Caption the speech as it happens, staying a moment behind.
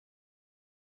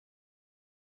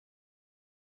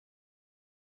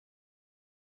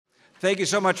Thank you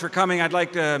so much for coming. I'd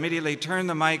like to immediately turn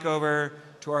the mic over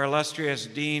to our illustrious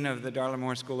Dean of the Darla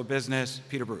Moore School of Business,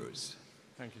 Peter Bruce.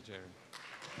 Thank you, Jerry.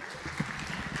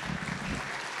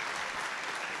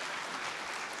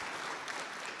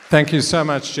 Thank you so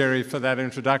much, Jerry, for that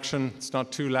introduction. It's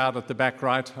not too loud at the back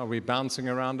right. Are we bouncing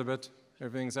around a bit?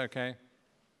 Everything's okay?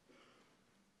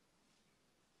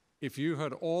 If you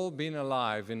had all been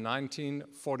alive in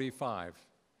 1945,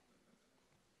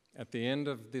 at the end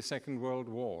of the Second World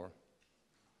War,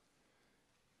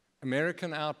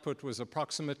 American output was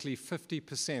approximately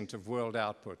 50% of world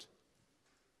output,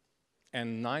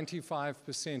 and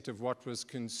 95% of what was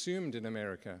consumed in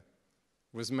America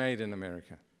was made in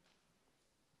America.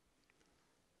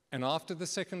 And after the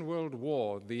Second World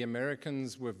War, the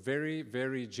Americans were very,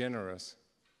 very generous.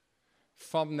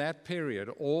 From that period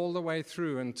all the way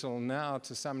through until now,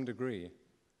 to some degree,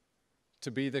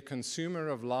 to be the consumer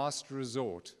of last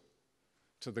resort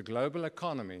to the global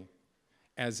economy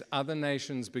as other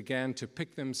nations began to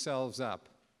pick themselves up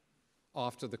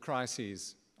after the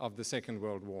crises of the Second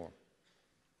World War.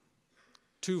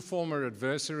 Two former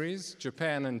adversaries,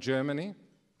 Japan and Germany,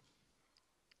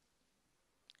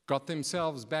 got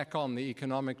themselves back on the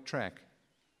economic track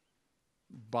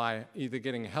by either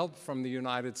getting help from the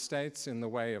United States in the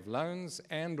way of loans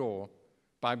and/or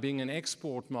by being an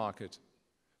export market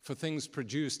for things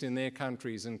produced in their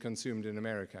countries and consumed in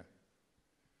America.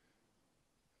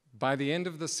 By the end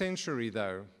of the century,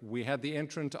 though, we had the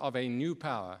entrance of a new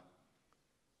power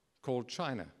called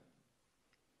China.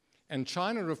 And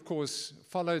China, of course,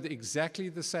 followed exactly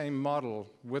the same model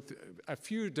with a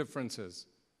few differences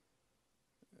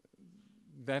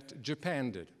that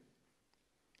Japan did.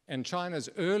 And China's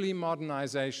early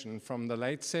modernization from the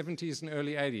late 70s and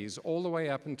early 80s all the way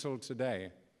up until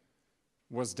today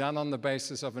was done on the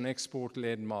basis of an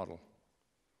export-led model.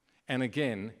 And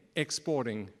again,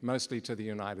 exporting mostly to the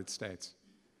United States.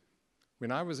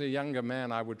 When I was a younger man,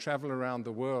 I would travel around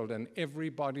the world, and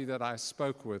everybody that I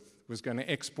spoke with was going to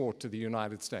export to the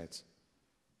United States.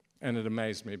 And it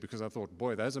amazed me because I thought,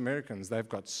 boy, those Americans, they've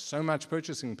got so much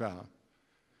purchasing power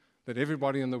that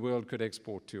everybody in the world could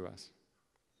export to us.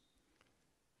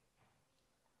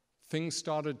 Things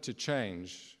started to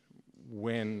change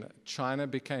when China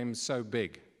became so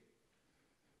big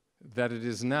that it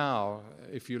is now,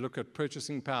 if you look at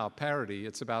purchasing power parity,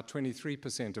 it's about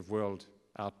 23% of world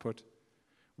output.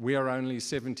 We are only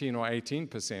 17 or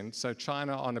 18%, so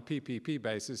China on a PPP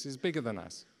basis is bigger than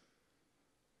us.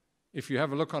 If you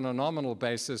have a look on a nominal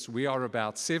basis, we are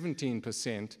about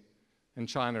 17% and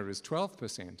China is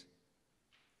 12%.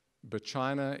 But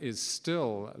China is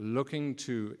still looking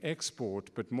to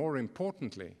export, but more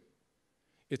importantly,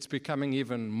 it's becoming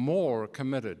even more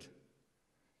committed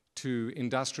to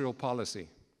industrial policy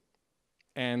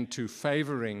and to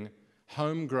favoring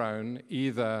homegrown,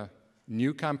 either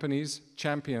new companies,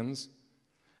 champions,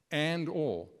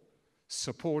 and/or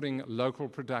supporting local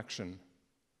production,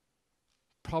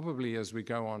 probably as we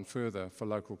go on further for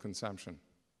local consumption.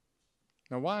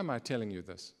 Now, why am I telling you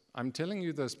this? I'm telling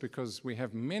you this because we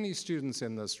have many students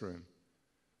in this room.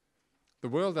 The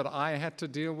world that I had to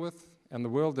deal with and the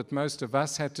world that most of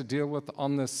us had to deal with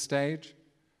on this stage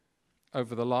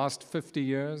over the last 50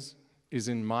 years is,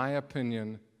 in my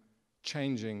opinion,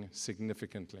 changing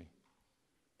significantly.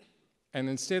 And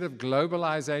instead of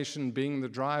globalization being the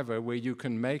driver where you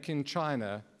can make in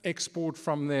China, export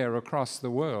from there across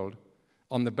the world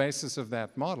on the basis of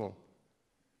that model,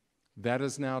 that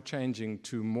is now changing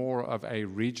to more of a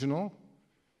regional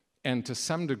and to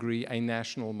some degree a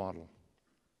national model.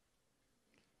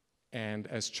 And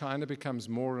as China becomes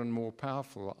more and more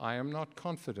powerful, I am not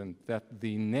confident that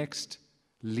the next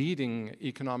leading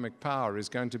economic power is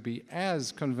going to be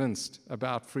as convinced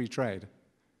about free trade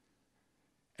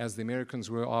as the Americans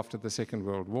were after the Second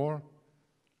World War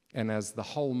and as the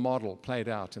whole model played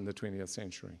out in the 20th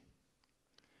century.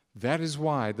 That is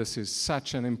why this is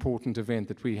such an important event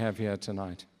that we have here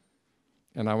tonight.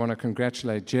 And I want to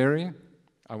congratulate Jerry.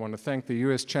 I want to thank the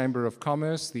US Chamber of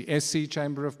Commerce, the SC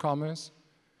Chamber of Commerce,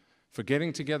 for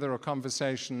getting together a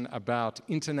conversation about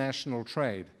international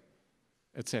trade,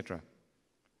 etc.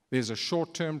 There's a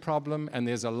short-term problem and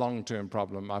there's a long-term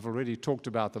problem. I've already talked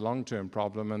about the long-term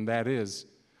problem, and that is,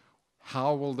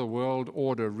 how will the world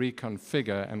order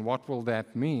reconfigure and what will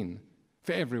that mean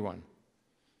for everyone?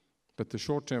 But the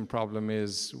short-term problem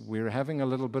is we're having a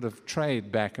little bit of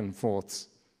trade back and forths,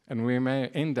 and we may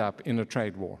end up in a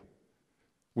trade war.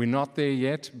 We're not there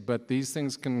yet, but these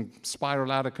things can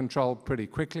spiral out of control pretty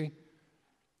quickly.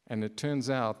 And it turns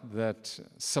out that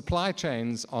supply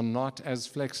chains are not as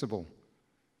flexible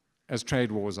as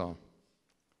trade wars are.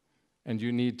 and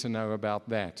you need to know about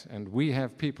that. And we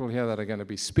have people here that are going to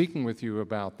be speaking with you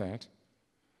about that.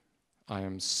 I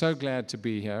am so glad to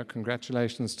be here.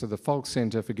 Congratulations to the Folk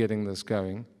Center for getting this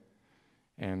going.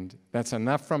 And that's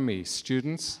enough from me.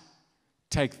 Students,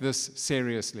 take this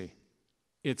seriously.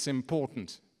 It's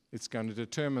important. It's going to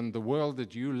determine the world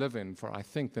that you live in for, I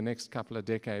think, the next couple of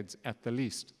decades at the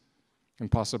least,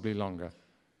 and possibly longer.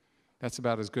 That's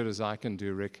about as good as I can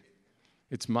do, Rick.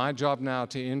 It's my job now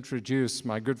to introduce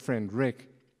my good friend Rick,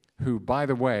 who, by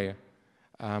the way,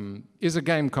 is a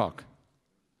gamecock.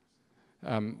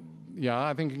 Yeah,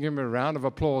 I think you can give him a round of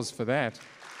applause for that.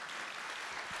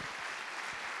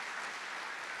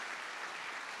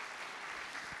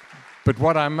 But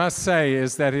what I must say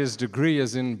is that his degree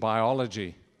is in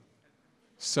biology.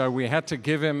 So we had to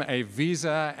give him a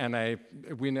visa and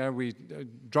we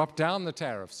dropped down the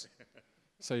tariffs.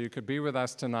 So you could be with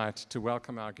us tonight to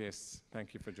welcome our guests.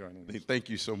 Thank you for joining us. Thank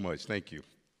you so much. Thank you.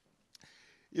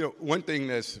 You know, one thing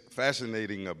that's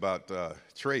fascinating about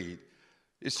trade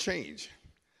is change.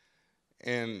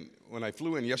 And when I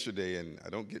flew in yesterday, and I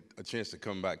don't get a chance to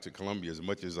come back to Columbia as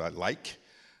much as I'd like,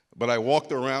 but I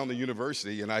walked around the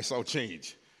university and I saw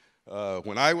change.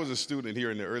 When I was a student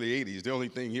here in the early 80s, the only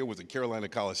thing here was the Carolina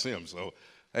Coliseum, so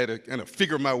I had to kind of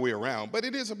figure my way around. But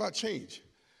it is about change.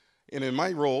 And in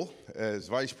my role as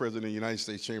Vice President of the United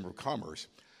States Chamber of Commerce,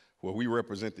 where we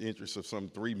represent the interests of some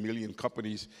 3 million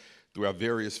companies through our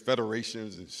various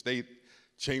federations and state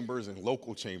chambers and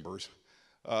local chambers,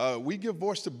 we give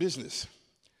voice to business.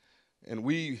 And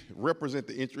we represent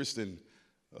the interest in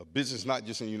business not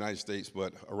just in the United States,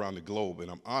 but around the globe. And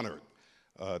I'm honored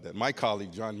that my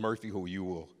colleague, John Murphy, who you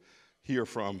will hear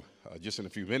from just in a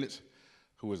few minutes,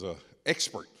 who is an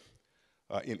expert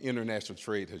in international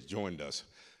trade, has joined us.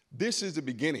 This is the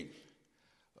beginning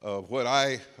of what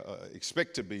I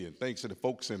expect to be, and thanks to the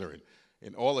Folk Center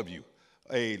and all of you,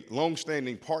 a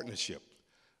long-standing partnership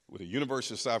with the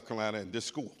University of South Carolina and this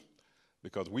school,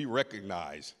 because we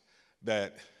recognize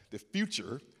that the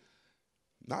future,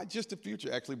 not just the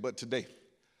future actually, but today,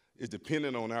 is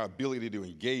dependent on our ability to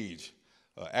engage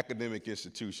academic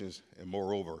institutions and,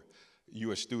 moreover,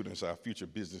 U.S. students, our future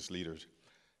business leaders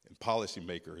and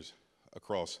policymakers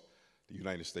across the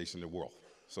United States and the world.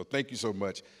 So thank you so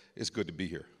much. It's good to be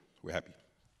here. We're happy.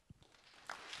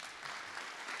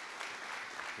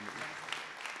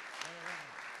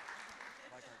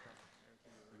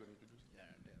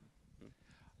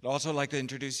 I'd also like to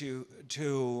introduce you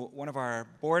to one of our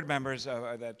board members,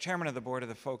 the chairman of the board of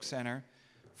the Folk Center,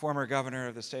 former governor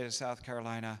of the state of South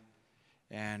Carolina,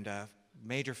 and a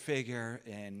major figure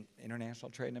in international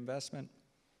trade and investment.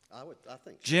 I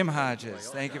think Jim Hodges.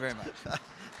 Thank you very much.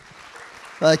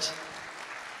 Thanks.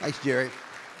 Thanks, Jerry.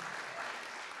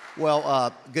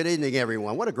 Well, good evening,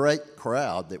 everyone. What a great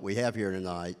crowd that we have here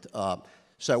tonight.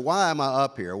 So why am I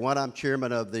up here? One, I'm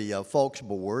chairman of the Folks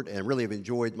Board and really have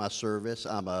enjoyed my service.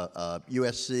 I'm a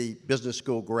UofSC Business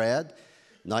School grad,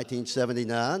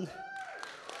 1979.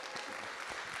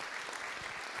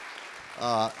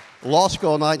 Law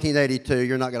school, 1982.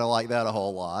 You're not going to like that a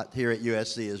whole lot here at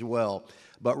UofSC as well.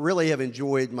 But really have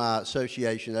enjoyed my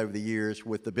association over the years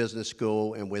with the business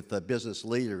school and with the business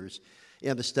leaders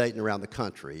in the state and around the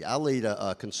country. I lead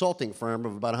a consulting firm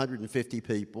of about 150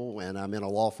 people, and I'm in a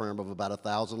law firm of about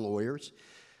 1,000 lawyers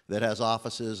that has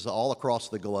offices all across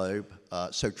the globe.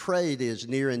 So trade is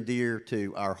near and dear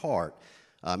to our heart.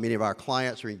 Many of our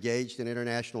clients are engaged in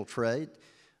international trade.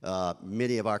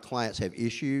 Many of our clients have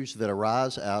issues that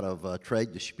arise out of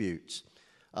trade disputes.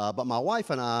 But my wife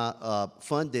and I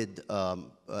funded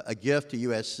a gift to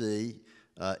UofSC,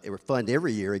 we fund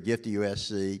every year a gift to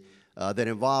UofSC that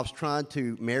involves trying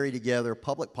to marry together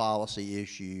public policy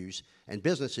issues and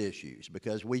business issues,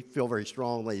 because we feel very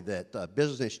strongly that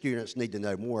business students need to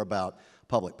know more about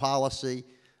public policy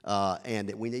and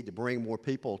that we need to bring more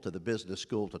people to the business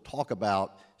school to talk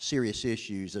about serious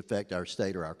issues that affect our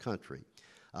state or our country.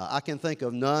 I can think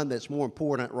of none that's more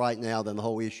important right now than the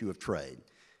whole issue of trade.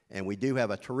 And we do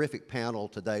have a terrific panel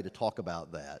today to talk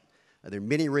about that. There are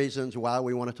many reasons why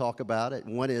we want to talk about it.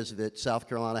 One is that South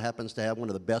Carolina happens to have one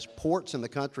of the best ports in the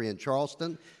country in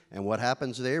Charleston. And what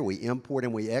happens there, we import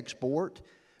and we export.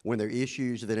 When there are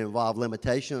issues that involve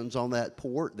limitations on that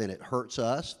port, then it hurts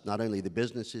us, not only the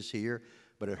businesses here,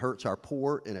 but it hurts our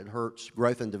port and it hurts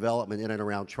growth and development in and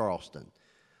around Charleston.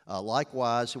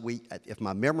 Likewise, if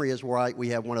my memory is right, we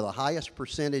have one of the highest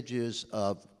percentages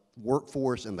of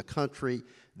workforce in the country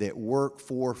that work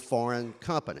for foreign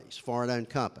companies, foreign-owned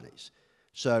companies.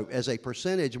 So as a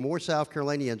percentage, more South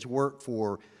Carolinians work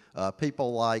for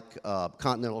people like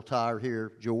Continental Tire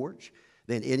here, George,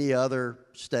 than any other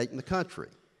state in the country.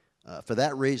 For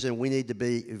that reason, we need to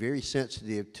be very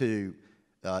sensitive to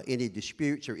any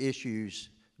disputes or issues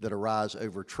that arise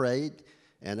over trade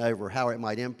and over how it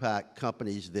might impact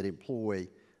companies that employ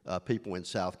people in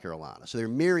South Carolina. So there are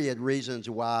myriad reasons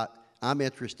why I'm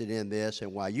interested in this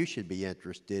and why you should be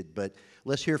interested, but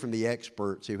let's hear from the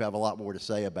experts who have a lot more to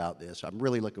say about this. I'm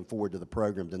really looking forward to the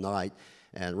program tonight,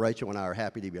 and Rachel and I are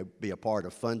happy to be a part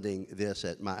of funding this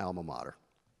at my alma mater.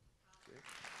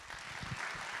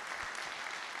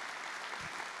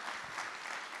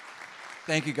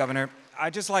 Thank you, Governor.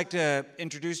 I'd just like to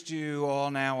introduce to you all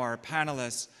now our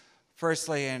panelists.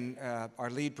 Firstly, and our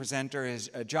lead presenter is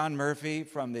John Murphy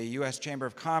from the U.S. Chamber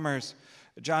of Commerce.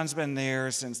 John's been there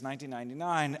since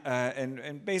 1999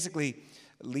 and basically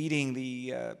leading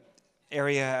the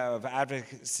area of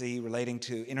advocacy relating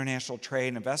to international trade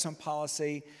and investment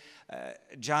policy.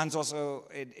 John's also,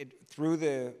 through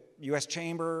the U.S.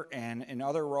 Chamber and in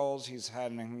other roles, he's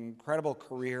had an incredible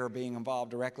career being involved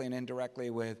directly and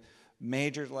indirectly with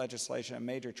major legislation and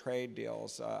major trade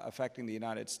deals affecting the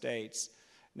United States.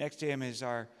 Next to him is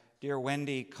our dear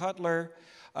Wendy Cutler.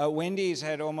 Wendy's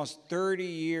had almost 30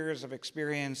 years of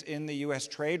experience in the U.S.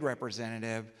 Trade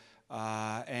Representative,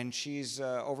 and she's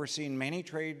overseen many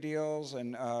trade deals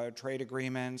and trade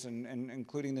agreements, and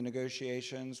including the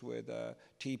negotiations with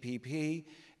TPP.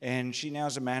 And she now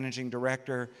is a managing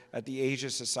director at the Asia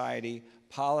Society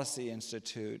Policy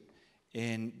Institute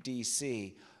in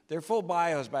D.C. Their full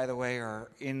bios, by the way,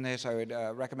 are in this. I would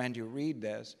recommend you read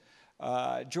this.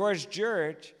 George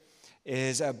Jurt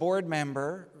is a board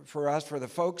member for us for the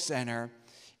Folk Center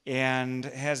and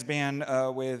has been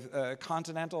with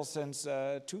Continental since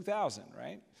 2000,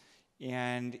 right?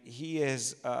 And he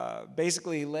has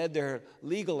basically led their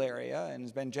legal area and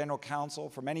has been general counsel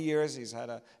for many years. He's had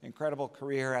an incredible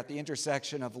career at the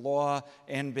intersection of law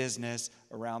and business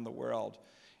around the world.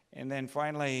 And then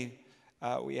finally,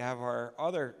 we have our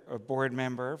other board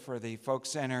member for the Folk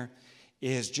Center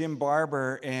is Jim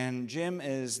Barber, and Jim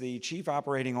is the Chief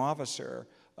Operating Officer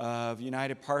of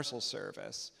United Parcel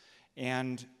Service.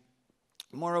 And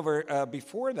moreover,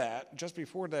 just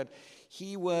before that,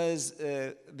 he was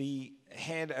the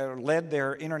head, led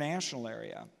their international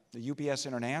area, the UPS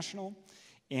International.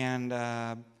 And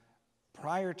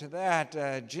prior to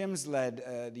that, Jim's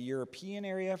led the European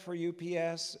area for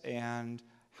UPS. And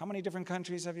how many different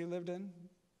countries have you lived in?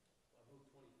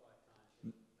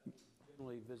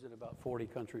 Visit about 40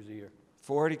 countries a year.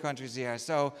 40 countries a year.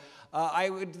 So I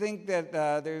would think that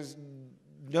there's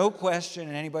no question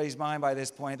in anybody's mind by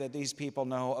this point that these people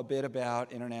know a bit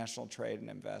about international trade and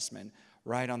investment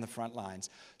right on the front lines.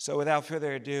 So without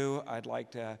further ado, I'd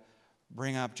like to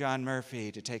bring up John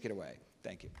Murphy to take it away.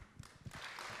 Thank you.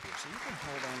 So you can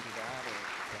hold on to that or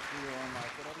do your own mic,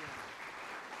 whatever you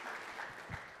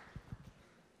want.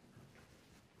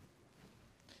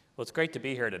 Well, it's great to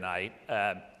be here tonight.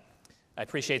 I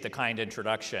appreciate the kind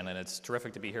introduction, and it's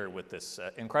terrific to be here with this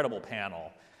incredible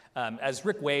panel. As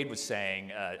Rick Wade was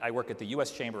saying, I work at the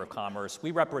U.S. Chamber of Commerce.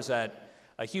 We represent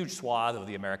a huge swath of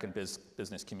the American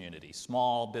business community,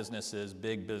 small businesses,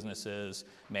 big businesses,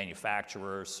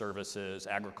 manufacturers, services,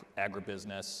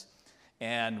 agribusiness.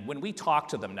 And when we talk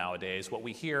to them nowadays, what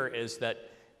we hear is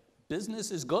that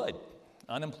business is good.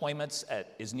 Unemployment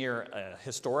is near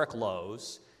historic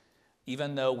lows.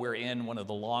 Even though we're in one of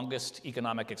the longest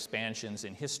economic expansions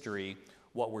in history,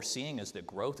 what we're seeing is that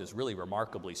growth is really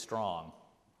remarkably strong.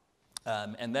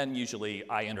 And then usually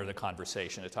I enter the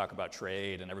conversation to talk about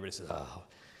trade, and everybody says, oh,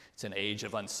 it's an age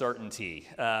of uncertainty.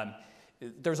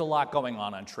 There's a lot going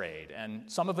on trade,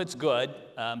 and some of it's good,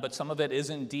 but some of it is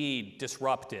indeed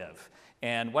disruptive.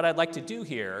 And what I'd like to do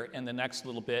here in the next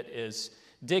little bit is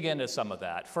dig into some of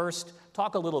that. First,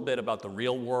 talk a little bit about the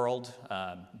real world,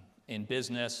 in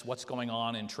business, what's going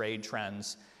on in trade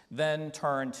trends, then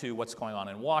turn to what's going on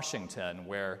in Washington,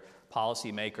 where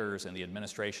policymakers and the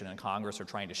administration and Congress are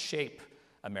trying to shape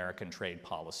American trade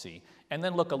policy, and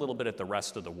then look a little bit at the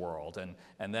rest of the world,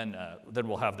 and then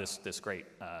we'll have this great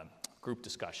group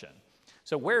discussion.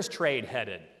 So where's trade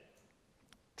headed?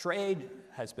 Trade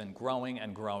has been growing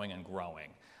and growing and growing.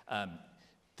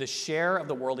 The share of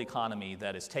the world economy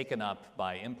that is taken up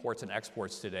by imports and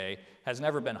exports today has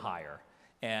never been higher.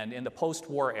 And in the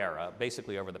post-war era,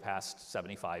 basically over the past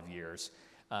 75 years,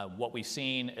 what we've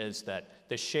seen is that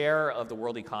the share of the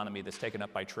world economy that's taken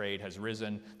up by trade has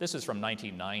risen. This is from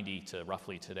 1990 to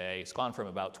roughly today. It's gone from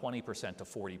about 20% to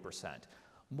 40%.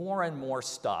 More and more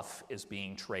stuff is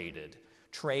being traded.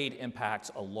 Trade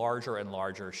impacts a larger and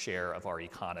larger share of our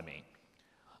economy.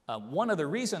 One of the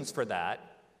reasons for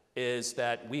that is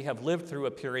that we have lived through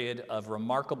a period of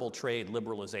remarkable trade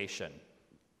liberalization.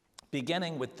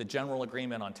 Beginning with the General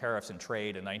Agreement on Tariffs and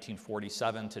Trade in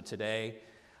 1947 to today,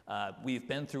 we've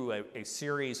been through a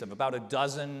series of about a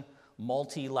dozen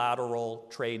multilateral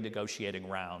trade negotiating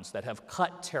rounds that have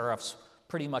cut tariffs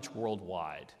pretty much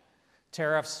worldwide.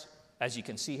 Tariffs, as you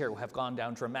can see here, have gone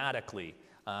down dramatically.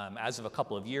 As of a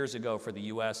couple of years ago for the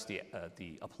US,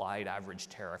 the applied average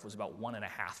tariff was about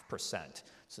 1.5%.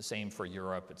 It's the same for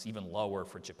Europe. It's even lower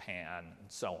for Japan,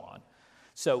 and so on.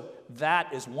 So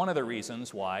that is one of the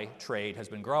reasons why trade has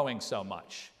been growing so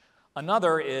much.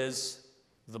 Another is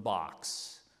the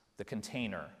box, the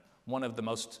container, one of the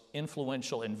most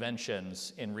influential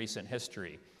inventions in recent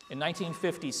history. In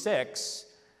 1956,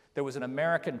 there was an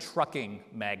American trucking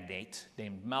magnate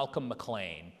named Malcolm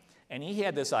McLean, and he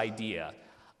had this idea: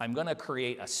 I'm going to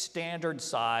create a standard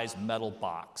size metal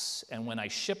box, and when I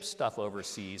ship stuff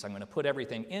overseas, I'm going to put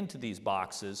everything into these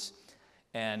boxes,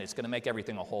 and it's going to make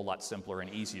everything a whole lot simpler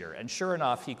and easier. And sure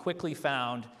enough, he quickly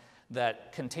found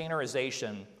that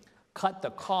containerization cut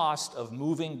the cost of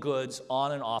moving goods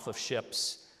on and off of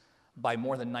ships by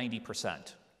more than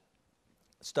 90%.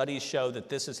 Studies show that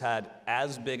this has had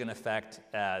as big an effect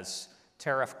as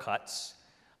tariff cuts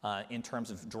in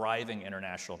terms of driving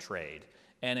international trade,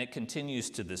 and it continues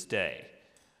to this day.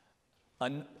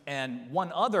 And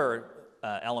one other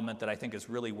element that I think is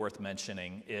really worth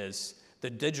mentioning is the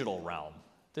digital realm.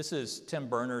 This is Tim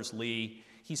Berners-Lee.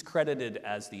 He's credited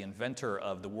as the inventor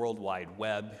of the World Wide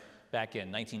Web back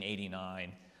in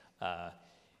 1989.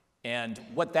 And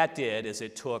what that did is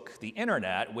it took the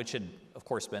internet, which had, of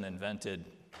course, been invented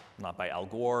not by Al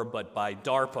Gore, but by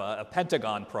DARPA, a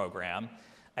Pentagon program,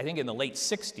 I think in the late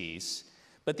 60s.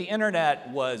 But the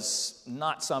internet was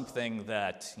not something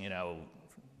that,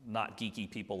 not geeky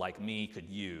people like me could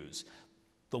use.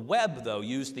 The web, though,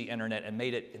 used the internet and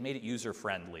made it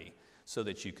user-friendly so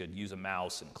that you could use a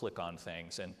mouse and click on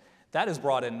things. And that has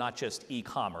brought in not just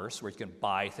e-commerce, where you can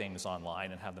buy things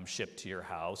online and have them shipped to your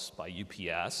house by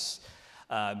UPS.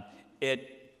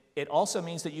 It also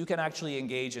means that you can actually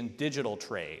engage in digital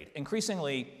trade.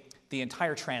 Increasingly, the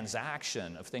entire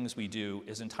transaction of things we do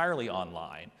is entirely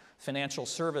online. Financial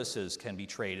services can be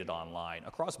traded online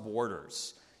across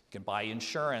borders. You can buy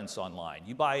insurance online.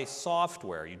 You buy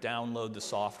software. You download the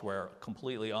software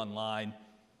completely online.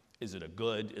 Is it a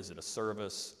good? Is it a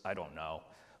service? I don't know.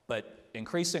 But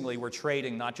increasingly, we're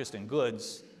trading not just in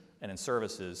goods and in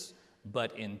services,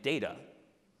 but in data.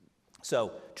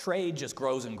 So trade just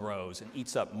grows and grows and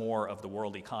eats up more of the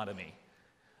world economy.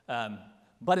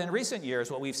 But in recent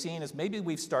years, what we've seen is maybe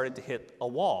we've started to hit a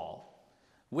wall.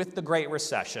 With the Great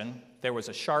Recession, there was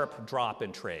a sharp drop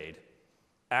in trade.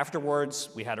 Afterwards,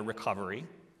 we had a recovery.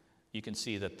 You can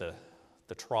see that the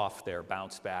trough there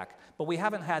bounced back. But we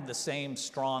haven't had the same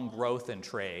strong growth in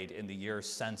trade in the years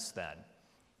since then.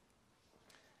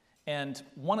 And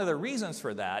one of the reasons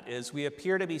for that is we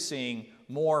appear to be seeing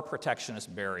more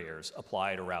protectionist barriers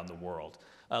applied around the world.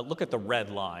 Look at the red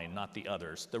line, not the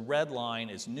others. The red line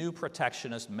is new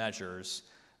protectionist measures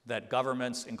that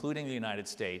governments, including the United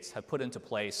States, have put into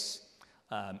place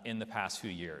in the past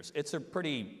few years. It's a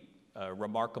pretty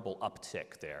remarkable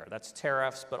uptick there. That's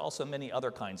tariffs, but also many other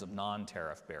kinds of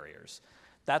non-tariff barriers.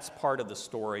 That's part of the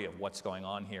story of what's going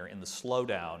on here in the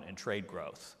slowdown in trade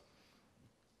growth.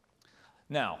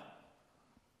 Now,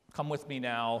 come with me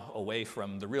now away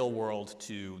from the real world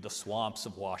to the swamps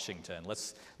of Washington.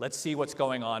 Let's see what's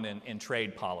going on in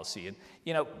trade policy.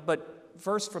 And, but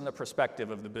first from the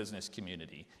perspective of the business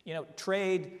community.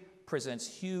 Trade presents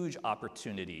huge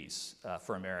opportunities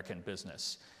for American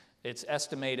business. It's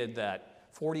estimated that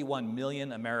 41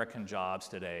 million American jobs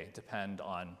today depend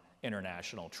on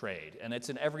international trade, and it's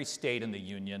in every state in the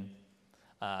union.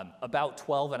 About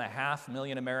 12.5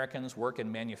 million Americans work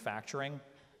in manufacturing.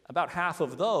 About half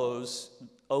of those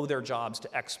owe their jobs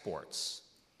to exports.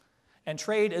 And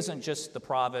trade isn't just the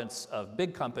province of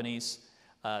big companies.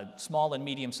 Small and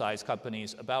medium-sized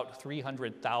companies, about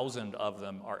 300,000 of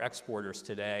them are exporters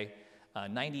today.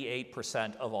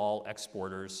 98% of all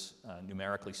exporters,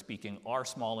 numerically speaking, are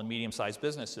small and medium-sized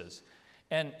businesses.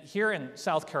 And here in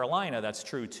South Carolina, that's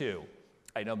true too.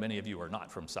 I know many of you are not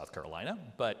from South Carolina,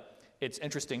 but it's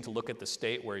interesting to look at the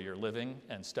state where you're living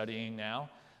and studying now.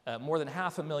 More than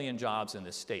 500,000 jobs in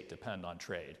this state depend on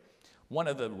trade. One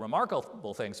of the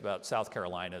remarkable things about South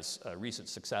Carolina's recent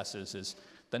successes is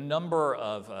the number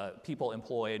of people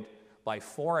employed by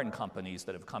foreign companies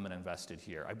that have come and invested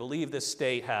here. I believe this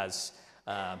state has,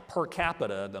 per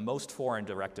capita, the most foreign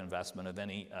direct investment of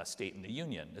any state in the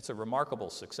union. It's a remarkable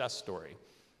success story.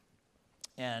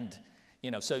 And,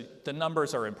 so the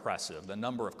numbers are impressive. The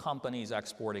number of companies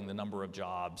exporting, the number of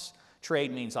jobs.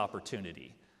 Trade means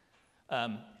opportunity.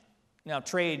 Now,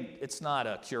 trade, it's not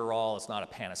a cure-all, it's not a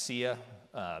panacea.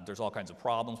 There's all kinds of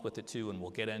problems with it too, and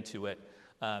we'll get into it.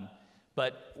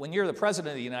 But when you're the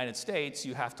president of the United States,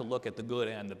 you have to look at the good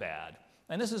and the bad.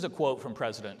 And this is a quote from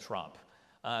President Trump.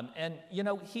 And, you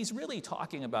know, he's really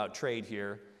talking about trade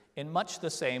here in much the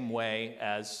same way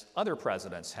as other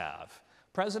presidents have.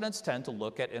 Presidents tend to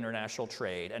look at international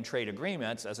trade and trade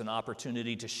agreements as an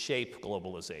opportunity to shape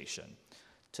globalization,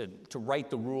 to write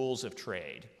the rules of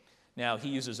trade. Now, he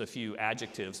uses a few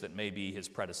adjectives that maybe his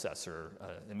predecessor,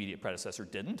 immediate predecessor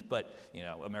didn't, but, you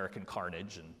know, American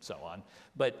carnage and so on.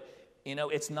 But, you know,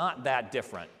 it's not that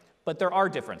different. But there are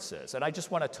differences, and I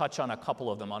just want to touch on a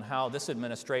couple of them on how this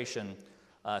administration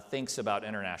thinks about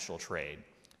international trade.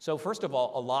 So first of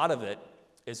all, a lot of it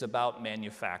is about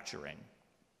manufacturing.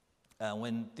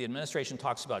 When the administration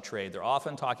talks about trade, they're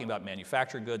often talking about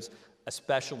manufactured goods,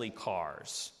 especially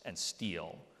cars and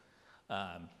steel.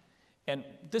 And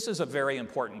this is a very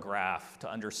important graph to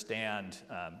understand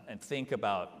and think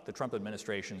about the Trump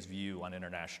administration's view on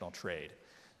international trade.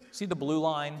 See the blue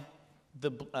line?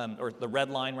 Or the red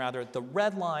line, rather. The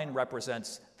red line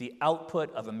represents the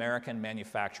output of American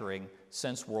manufacturing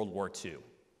since World War II.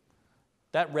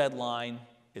 That red line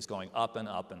is going up and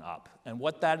up and up. And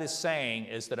what that is saying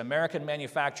is that American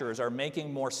manufacturers are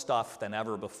making more stuff than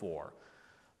ever before.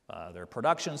 Their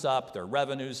production's up, their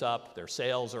revenue's up, their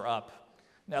sales are up.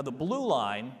 Now, the blue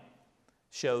line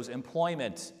shows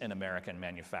employment in American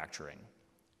manufacturing.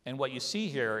 And what you see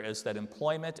here is that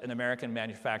employment in American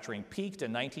manufacturing peaked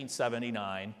in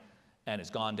 1979 and has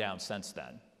gone down since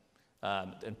then.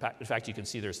 In fact, you can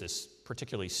see there's this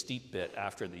particularly steep bit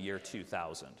after the year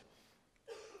 2000.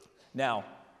 Now,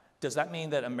 does that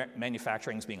mean that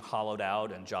manufacturing is being hollowed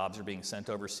out and jobs are being sent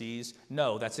overseas?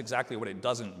 No, that's exactly what it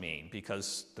doesn't mean,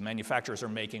 because the manufacturers are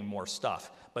making more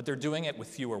stuff, but they're doing it with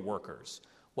fewer workers.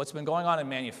 What's been going on in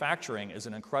manufacturing is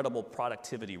an incredible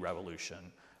productivity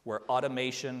revolution, where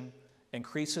automation,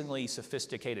 increasingly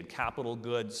sophisticated capital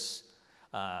goods,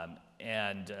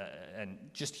 and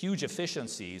just huge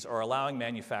efficiencies are allowing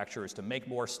manufacturers to make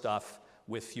more stuff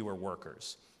with fewer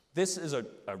workers. This is a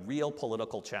real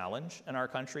political challenge in our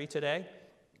country today.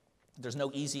 There's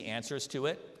no easy answers to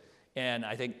it, and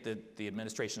I think that the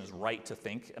administration is right to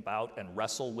think about and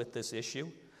wrestle with this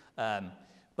issue.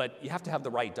 But you have to have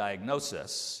the right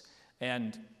diagnosis,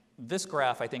 and this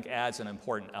graph, I think, adds an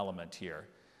important element here.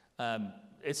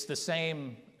 It's the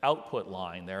same output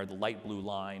line there, the light blue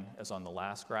line, as on the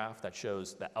last graph that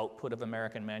shows the output of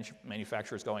American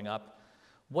manufacturers going up.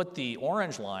 What the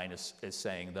orange line is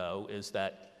saying, though, is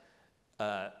that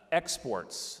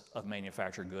exports of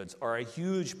manufactured goods are a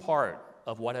huge part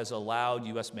of what has allowed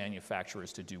U.S.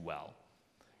 manufacturers to do well.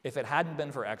 If it hadn't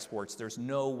been for exports, there's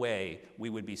no way we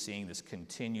would be seeing this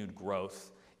continued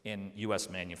growth in U.S.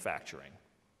 manufacturing.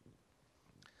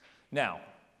 Now,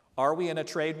 are we in a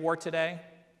trade war today?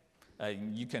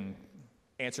 You can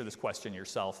answer this question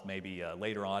yourself maybe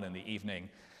later on in the evening,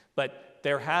 but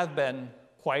there have been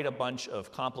quite a bunch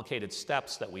of complicated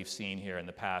steps that we've seen here in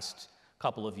the past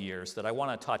couple of years that I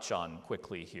want to touch on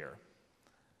quickly here.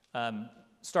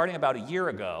 Starting about a year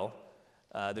ago,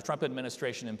 the Trump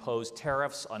administration imposed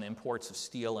tariffs on imports of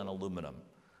steel and aluminum,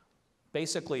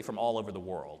 basically from all over the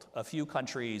world. A few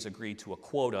countries agreed to a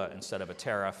quota instead of a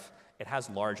tariff. It has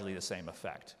largely the same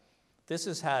effect. This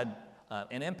has had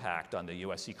an impact on the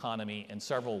U.S. economy in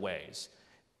several ways.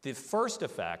 The first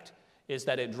effect is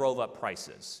that it drove up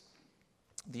prices.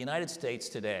 The United States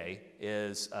today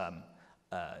is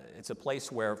it's a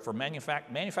place where for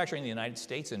manufacturing in the United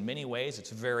States, in many ways, it's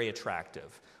very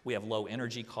attractive. We have low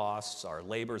energy costs, our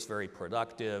labor is very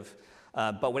productive,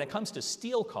 but when it comes to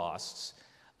steel costs,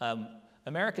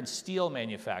 American steel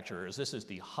manufacturers, this is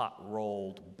the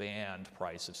hot-rolled band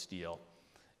price of steel,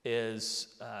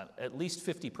 is at least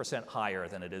 50% higher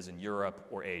than it is in Europe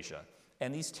or Asia.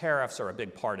 And these tariffs are a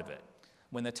big part of it.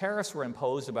 When the tariffs were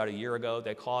imposed about a year ago,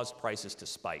 they caused prices to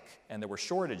spike, and there were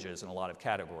shortages in a lot of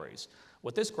categories.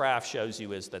 What this graph shows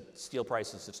you is that steel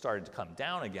prices have started to come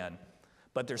down again,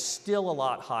 but they're still a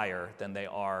lot higher than they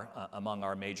are among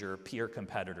our major peer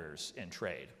competitors in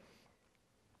trade.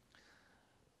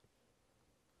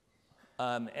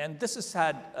 And this has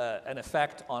had an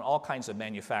effect on all kinds of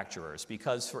manufacturers,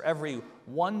 because for every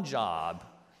one job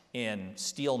in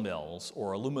steel mills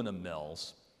or aluminum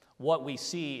mills, what we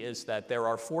see is that there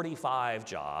are 45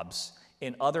 jobs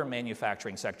in other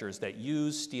manufacturing sectors that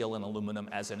use steel and aluminum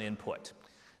as an input.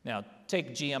 Now,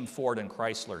 take GM, Ford, and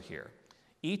Chrysler here.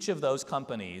 Each of those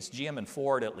companies, GM and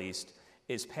Ford at least,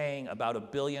 is paying about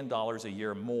 $1 billion a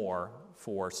year more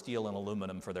for steel and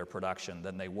aluminum for their production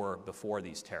than they were before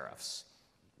these tariffs.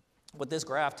 What this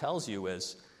graph tells you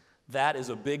is That is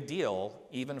a big deal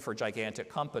even for gigantic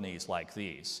companies like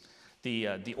these.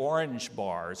 The orange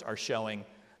bars are showing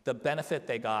the benefit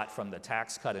they got from the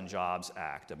Tax Cut and Jobs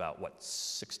Act about,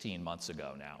 16 months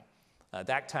ago now.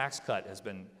 That tax cut has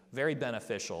been very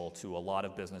beneficial to a lot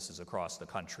of businesses across the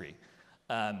country.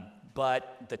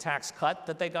 But the tax cut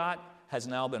that they got has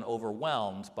now been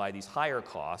overwhelmed by these higher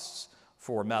costs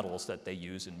for metals that they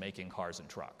use in making cars and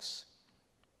trucks.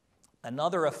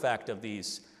 Another effect of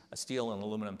these steel and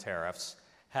aluminum tariffs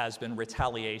has been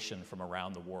retaliation from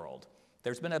around the world.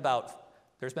 There's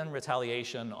been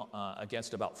retaliation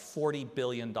against about $40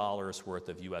 billion worth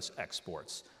of U.S.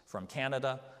 exports from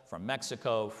Canada, from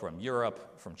Mexico, from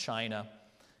Europe, from China.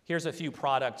 Here's a few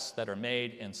products that are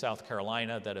made in South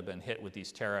Carolina that have been hit with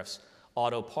these tariffs.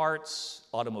 Auto parts,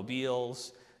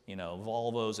 automobiles,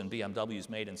 Volvos and BMWs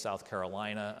made in South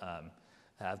Carolina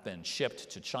have been shipped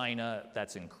to China.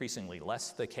 That's increasingly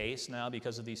less the case now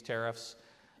because of these tariffs.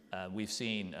 We've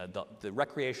seen the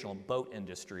recreational boat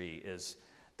industry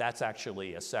that's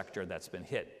actually a sector that's been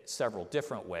hit several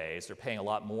different ways. They're paying a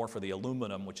lot more for the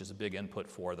aluminum, which is a big input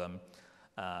for them,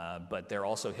 but they're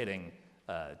also hitting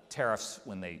tariffs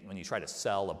when you try to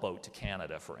sell a boat to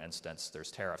Canada, for instance.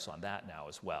 There's tariffs on that now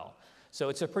as well. So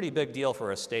it's a pretty big deal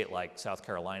for a state like South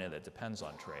Carolina that depends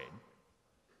on trade.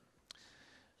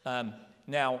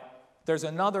 Now, there's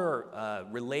another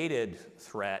related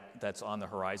threat that's on the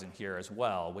horizon here as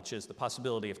well, which is the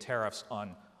possibility of tariffs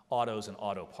on autos and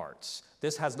auto parts.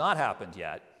 This has not happened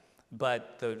yet,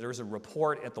 but there's a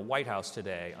report at the White House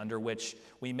today under which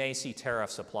we may see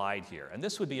tariffs applied here. And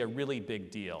this would be a really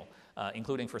big deal,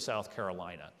 including for South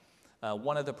Carolina.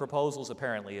 One of the proposals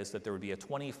apparently is that there would be a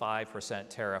 25%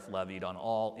 tariff levied on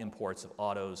all imports of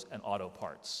autos and auto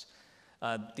parts.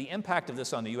 The impact of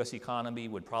this on the U.S. economy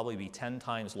would probably be 10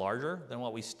 times larger than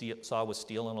what we saw with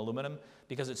steel and aluminum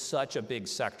because it's such a big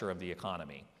sector of the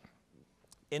economy.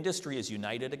 Industry is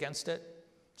united against it.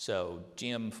 So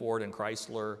GM, Ford, and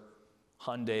Chrysler,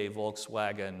 Hyundai,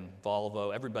 Volkswagen,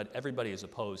 Volvo, everybody is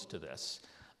opposed to this.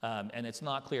 And it's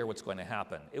not clear what's going to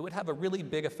happen. It would have a really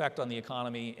big effect on the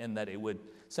economy in that it would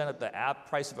send up the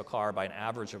price of a car by an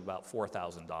average of about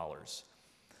 $4,000.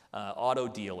 Auto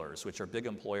dealers, which are big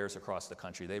employers across the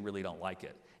country, they really don't like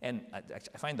it. And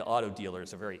I find the auto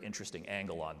dealers a very interesting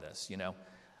angle on this.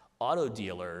 Auto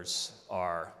dealers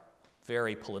are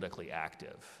very politically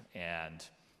active, and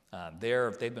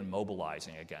they've been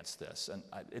mobilizing against this. And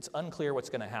it's unclear what's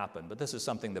going to happen, but this is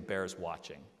something that bears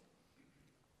watching.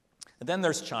 And then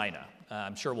there's China.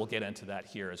 I'm sure we'll get into that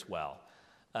here as well.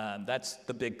 That's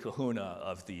the big kahuna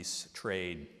of these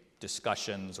trade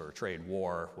discussions or trade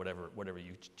war, whatever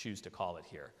you choose to call it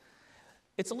here.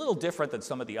 It's a little different than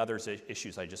some of the other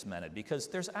issues I just mentioned because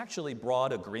there's actually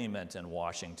broad agreement in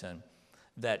Washington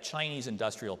that Chinese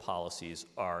industrial policies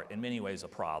are in many ways a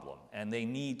problem and they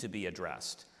need to be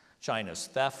addressed. China's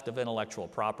theft of intellectual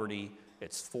property,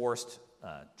 its forced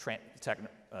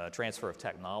transfer of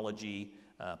technology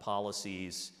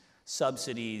policies,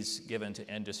 subsidies given to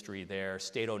industry there,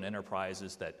 state-owned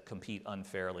enterprises that compete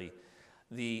unfairly.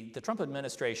 The Trump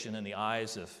administration, in the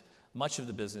eyes of much of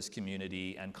the business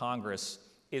community and Congress,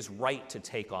 is right to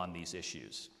take on these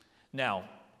issues. Now,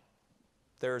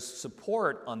 there's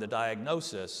support on the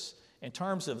diagnosis in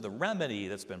terms of the remedy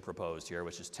that's been proposed here,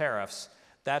 which is tariffs.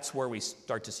 That's where we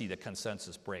start to see the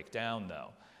consensus break down,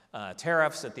 though.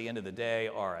 Tariffs, at the end of the day,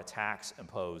 are a tax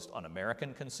imposed on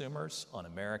American consumers, on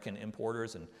American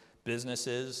importers and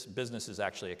businesses. Businesses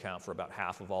actually account for about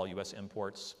half of all U.S.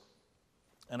 imports.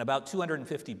 And about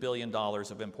 $250 billion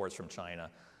of imports from China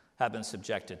have been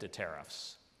subjected to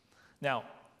tariffs. Now,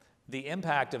 the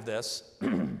impact of this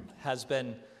has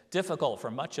been difficult for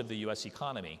much of the U.S.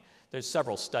 economy. There's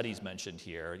several studies mentioned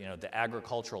here. The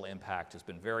agricultural impact has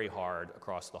been very hard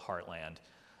across the heartland.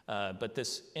 But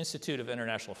this Institute of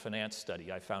International Finance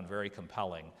study I found very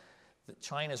compelling. That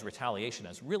China's retaliation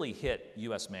has really hit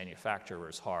U.S.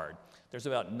 manufacturers hard. There's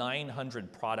about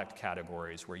 900 product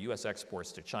categories where U.S.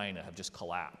 exports to China have just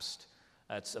collapsed.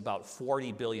 That's about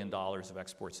 $40 billion of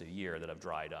exports a year that have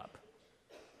dried up.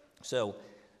 So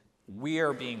we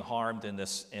are being harmed in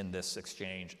this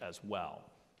exchange as well.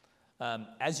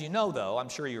 As you know, though, I'm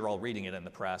sure you're all reading it in the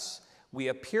press, we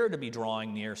appear to be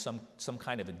drawing near some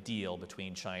kind of a deal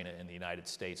between China and the United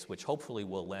States, which hopefully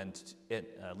will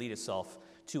lead itself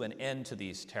to an end to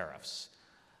these tariffs.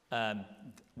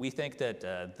 We think that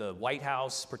the White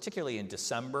House, particularly in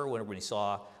December, when we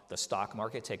saw the stock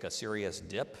market take a serious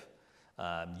dip,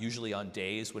 usually on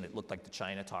days when it looked like the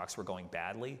China talks were going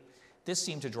badly, this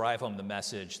seemed to drive home the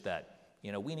message that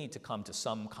we need to come to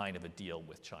some kind of a deal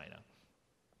with China.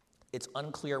 It's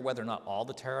unclear whether or not all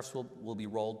the tariffs will be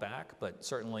rolled back, but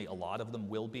certainly a lot of them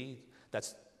will be.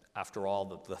 That's, after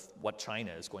all, what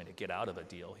China is going to get out of a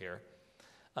deal here.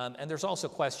 And there's also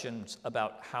questions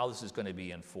about how this is going to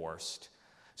be enforced.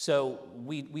 So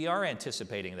we are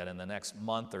anticipating that in the next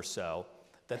month or so,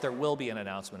 that there will be an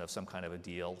announcement of some kind of a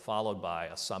deal, followed by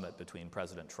a summit between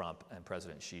President Trump and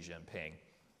President Xi Jinping.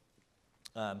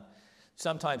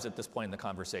 Sometimes at this point in the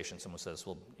conversation, someone says,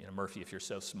 well, you know, Murphy, if you're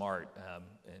so smart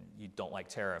and you don't like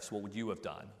tariffs, what would you have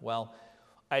done? Well,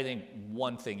 I think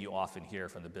one thing you often hear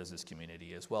from the business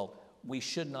community is, well, we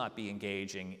should not be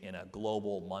engaging in a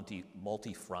global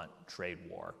multi-front trade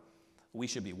war. We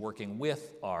should be working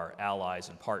with our allies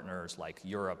and partners like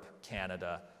Europe,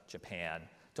 Canada, Japan,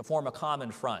 to form a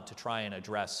common front to try and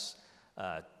address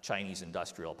Chinese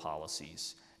industrial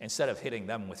policies instead of hitting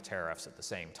them with tariffs at the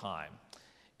same time.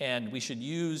 And we should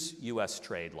use US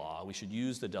trade law, we should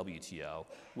use the WTO,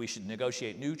 we should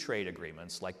negotiate new trade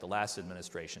agreements like the last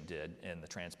administration did in the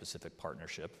Trans-Pacific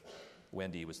Partnership.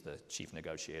 Wendy was the chief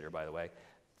negotiator, by the way.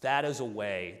 That is a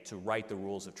way to write the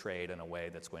rules of trade in a way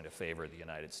that's going to favor the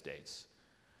United States.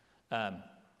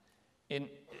 In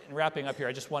wrapping up here,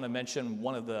 I just want to mention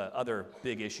one of the other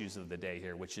big issues of the day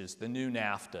here, which is the new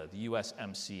NAFTA, the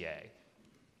USMCA.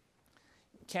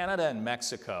 Canada and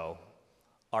Mexico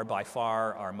are by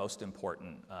far our most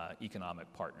important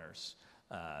economic partners.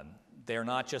 They're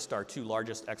not just our two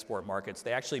largest export markets,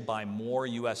 they actually buy more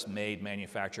US-made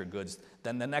manufactured goods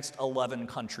than the next 11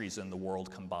 countries in the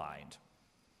world combined.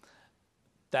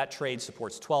 That trade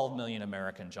supports 12 million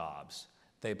American jobs.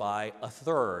 They buy a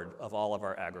third of all of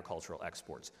our agricultural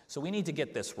exports. So we need to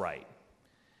get this right.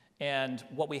 And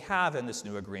what we have in this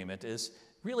new agreement is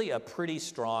really a pretty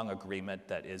strong agreement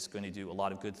that is going to do a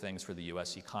lot of good things for the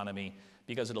US economy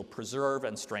because it'll preserve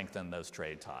and strengthen those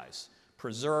trade ties.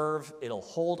 Preserve, it'll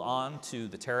hold on to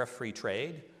the tariff-free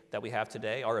trade that we have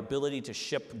today, our ability to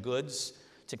ship goods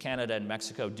to Canada and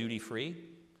Mexico duty-free,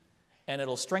 and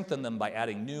it'll strengthen them by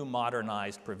adding new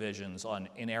modernized provisions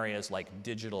in areas like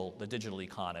the digital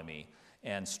economy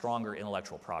and stronger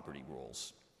intellectual property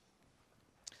rules.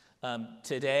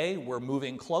 Today, we're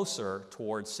moving closer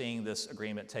towards seeing this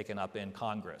agreement taken up in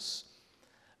Congress.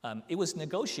 It was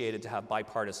negotiated to have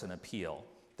bipartisan appeal.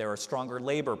 There are stronger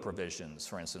labor provisions,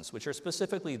 for instance, which are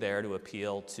specifically there to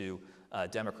appeal to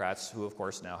Democrats who, of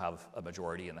course, now have a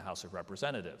majority in the House of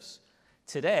Representatives.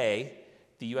 Today,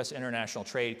 the U.S. International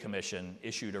Trade Commission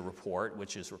issued a report,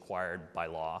 which is required by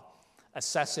law,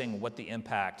 assessing what the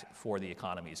impact for the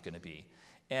economy is going to be.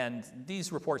 And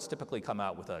these reports typically come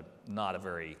out with not a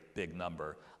very big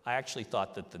number. I actually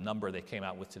thought that the number they came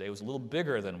out with today was a little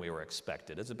bigger than we were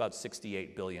expected. It's about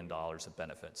 $68 billion of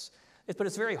benefits. But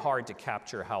it's very hard to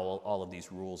capture how all of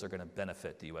these rules are going to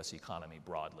benefit the U.S. economy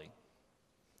broadly.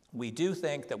 We do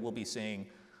think that we'll be seeing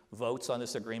votes on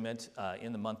this agreement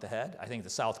in the month ahead. I think the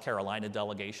South Carolina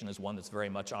delegation is one that's very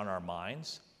much on our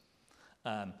minds.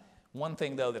 One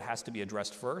thing, though, that has to be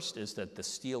addressed first is that the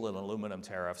steel and aluminum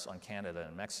tariffs on Canada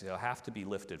and Mexico have to be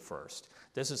lifted first.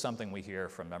 This is something we hear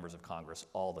from members of Congress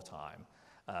all the time,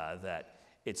 that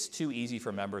it's too easy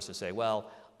for members to say,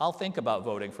 well, I'll think about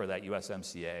voting for that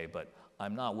USMCA, but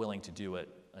I'm not willing to do it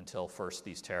until first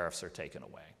these tariffs are taken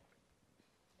away.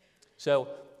 So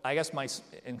I guess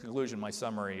in conclusion, my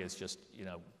summary is just,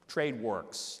 trade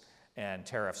works and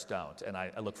tariffs don't. And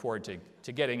I look forward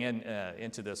to getting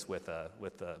into this with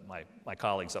my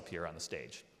colleagues up here on the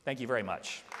stage. Thank you very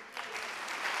much.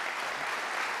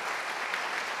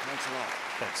 Thanks a lot.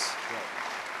 Thanks.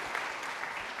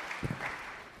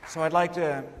 So I'd like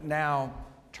to now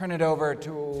turn it over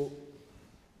to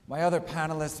my other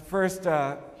panelists. First,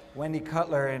 Wendy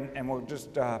Cutler, and we'll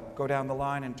just go down the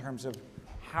line in terms of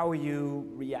how you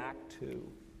react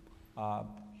to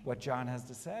what John has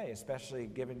to say, especially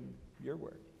given your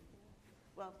work.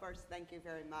 Well, first, thank you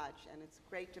very much, and it's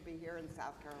great to be here in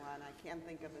South Carolina. I can't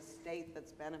think of a state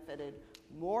that's benefited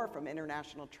more from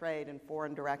international trade and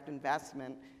foreign direct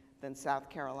investment than South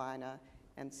Carolina,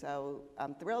 and so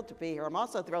I'm thrilled to be here. I'm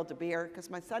also thrilled to be here because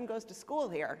my son goes to school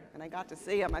here, and I got to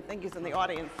see him. I think he's in the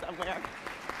audience somewhere.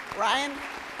 Ryan?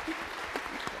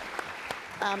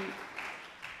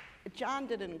 John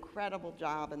did an incredible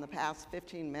job in the past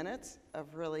 15 minutes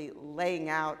of really laying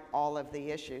out all of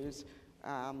the issues.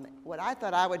 What I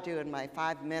thought I would do in my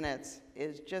 5 minutes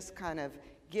is just kind of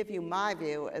give you my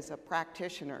view as a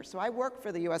practitioner. So I worked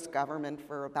for the US government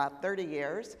for about 30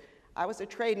 years. I was a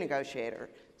trade negotiator.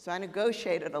 So I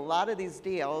negotiated a lot of these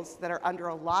deals that are under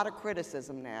a lot of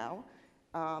criticism now.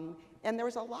 And there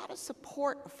was a lot of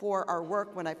support for our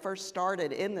work when I first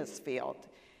started in this field.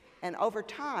 And over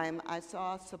time, I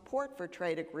saw support for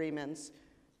trade agreements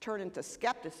turn into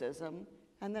skepticism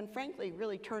and then frankly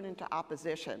really turn into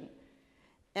opposition.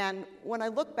 And when I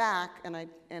look back and I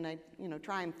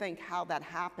try and think how that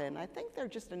happened, I think there are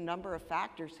just a number of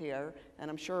factors here,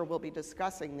 and I'm sure we'll be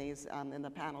discussing these in the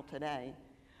panel today.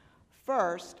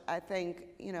 First, I think,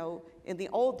 in the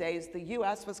old days, the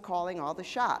US was calling all the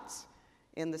shots.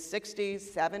 In the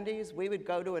 60s, 70s, we would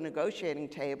go to a negotiating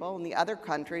table and the other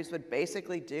countries would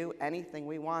basically do anything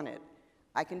we wanted.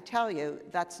 I can tell you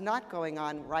that's not going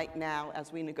on right now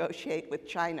as we negotiate with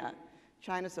China.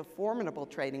 China's a formidable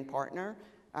trading partner.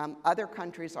 Other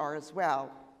countries are as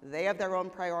well. They have their own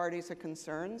priorities and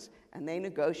concerns, and they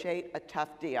negotiate a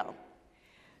tough deal.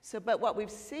 But what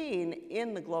we've seen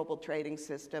in the global trading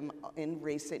system in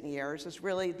recent years is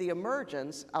really the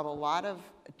emergence of a lot of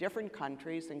different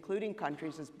countries, including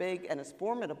countries as big and as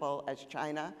formidable as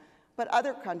China, but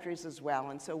other countries as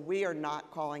well. And so we are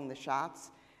not calling the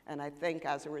shots. And I think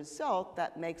as a result,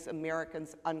 that makes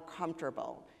Americans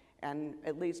uncomfortable and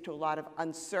it leads to a lot of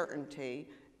uncertainty.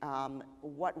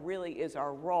 What really is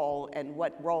our role and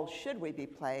what role should we be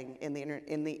playing in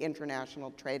the international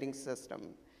trading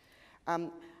system?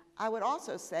 I would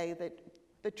also say that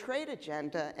the trade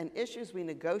agenda and issues we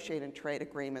negotiate in trade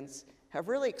agreements have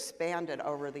really expanded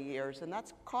over the years, and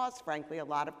that's caused, frankly, a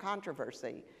lot of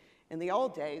controversy. In the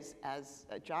old days, as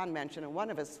John mentioned in one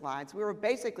of his slides, we were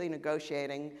basically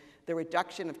negotiating the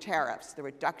reduction of tariffs, the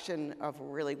reduction of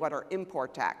really what are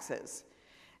import taxes.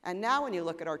 And now when you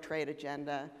look at our trade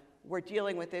agenda, we're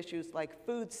dealing with issues like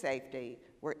food safety,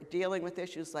 we're dealing with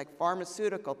issues like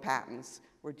pharmaceutical patents,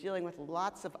 we're dealing with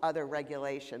lots of other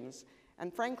regulations.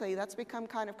 And frankly, that's become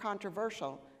kind of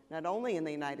controversial, not only in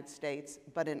the United States,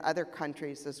 but in other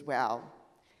countries as well.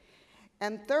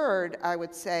 And third, I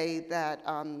would say that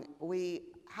we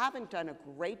haven't done a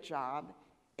great job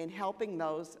in helping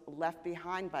those left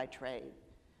behind by trade.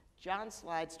 John's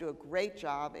slides do a great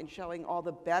job in showing all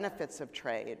the benefits of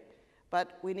trade,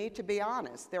 but we need to be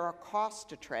honest. There are costs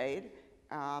to trade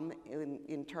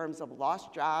in terms of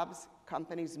lost jobs,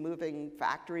 companies moving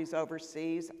factories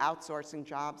overseas, outsourcing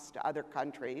jobs to other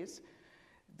countries.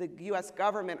 The US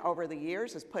government over the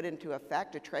years has put into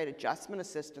effect a trade adjustment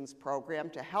assistance program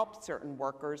to help certain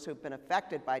workers who've been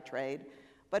affected by trade,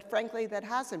 but frankly, that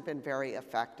hasn't been very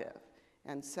effective.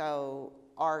 And so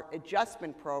our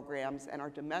adjustment programs and our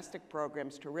domestic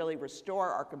programs to really restore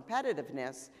our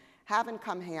competitiveness haven't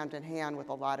come hand in hand with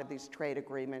a lot of these trade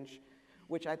agreements,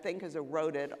 which I think has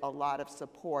eroded a lot of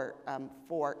support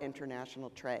for international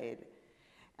trade.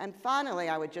 And finally,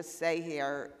 I would just say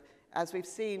here, as we've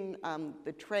seen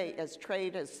trade has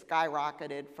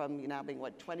skyrocketed from now being,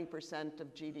 20%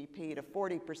 of GDP to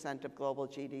 40% of global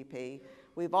GDP,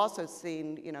 we've also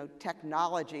seen,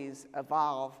 technologies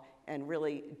evolve and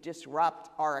really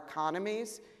disrupt our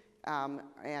economies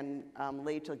and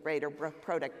lead to greater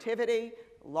productivity,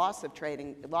 loss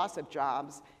of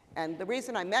jobs. And the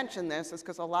reason I mention this is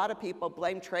because a lot of people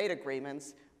blame trade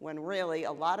agreements when really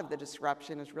a lot of the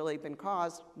disruption has really been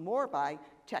caused more by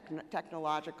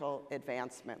technological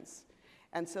advancements.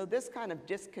 And so this kind of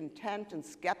discontent and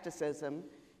skepticism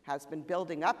has been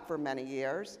building up for many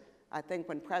years. I think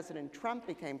when President Trump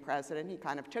became president, he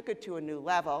kind of took it to a new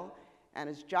level. And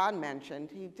as John mentioned,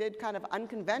 he did kind of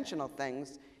unconventional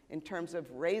things in terms of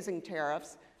raising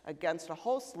tariffs against a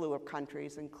whole slew of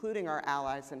countries, including our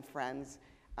allies and friends,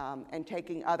 and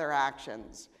taking other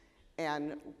actions.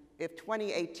 And if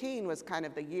 2018 was kind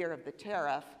of the year of the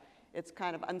tariff, it's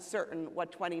kind of uncertain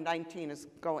what 2019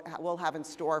 will have in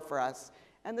store for us.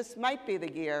 And this might be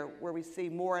the year where we see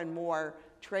more and more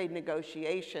trade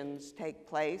negotiations take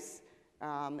place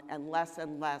and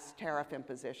less tariff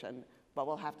imposition, but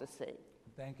we'll have to see.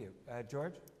 Thank you.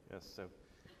 George? Yes, so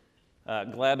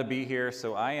glad to be here.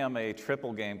 So I am a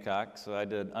triple Gamecock. So I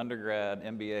did undergrad,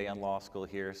 MBA, and law school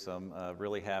here. So I'm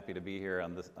really happy to be here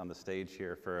on the stage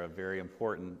here for a very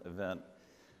important event.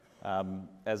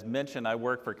 As mentioned, I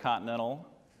work for Continental.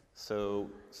 So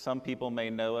some people may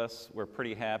know us. We're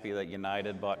pretty happy that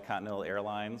United bought Continental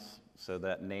Airlines. So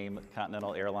that name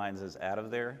Continental Airlines is out of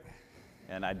there.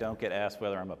 And I don't get asked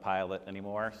whether I'm a pilot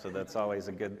anymore. So that's always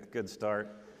a good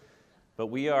start. But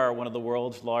we are one of the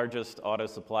world's largest auto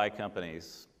supply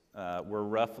companies. We're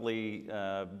roughly,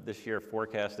 this year,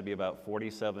 forecast to be about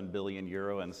 47 billion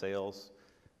euro in sales,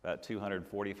 about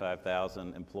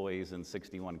 245,000 employees in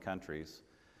 61 countries.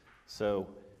 So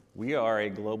we are a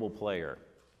global player.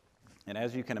 And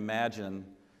as you can imagine,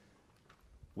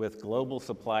 with global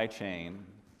supply chain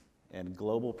and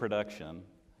global production,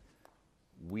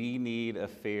 we need a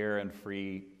fair and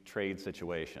free trade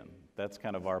situation. That's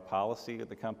kind of our policy at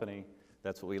the company.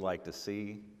 That's what we like to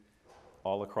see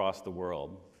all across the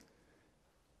world.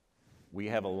 We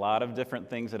have a lot of different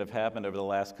things that have happened over the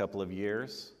last couple of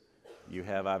years. You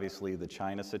have obviously the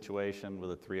China situation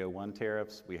with the 301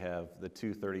 tariffs. We have the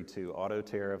 232 auto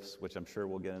tariffs, which I'm sure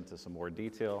we'll get into some more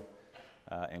detail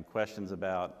and questions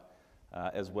about,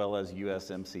 as well as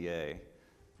USMCA.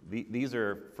 These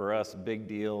are, for us, big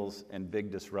deals and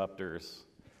big disruptors,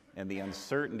 and the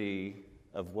uncertainty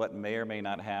of what may or may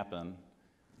not happen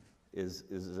is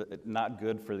not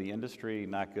good for the industry,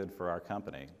 not good for our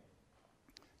company.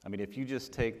 I mean, if you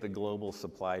just take the global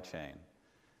supply chain,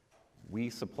 we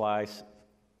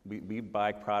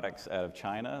buy products out of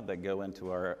China that go into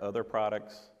our other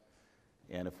products,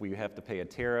 and if we have to pay a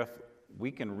tariff, we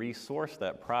can resource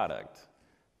that product,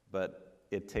 but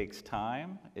it takes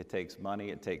time, it takes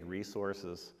money, it takes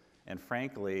resources, and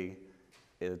frankly,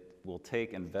 it will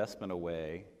take investment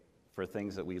away for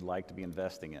things that we'd like to be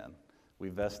investing in.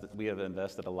 We have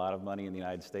invested a lot of money in the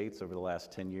United States over the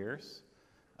last 10 years.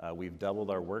 We've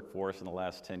doubled our workforce in the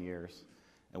last 10 years,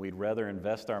 and we'd rather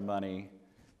invest our money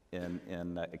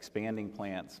in expanding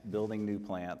plants, building new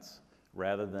plants,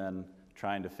 rather than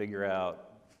trying to figure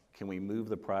out, can we move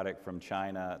the product from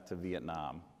China to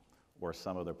Vietnam or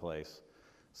some other place?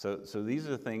 So these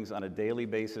are the things on a daily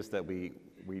basis that we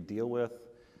deal with.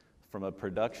 From a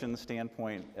production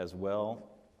standpoint as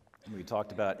well, we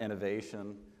talked about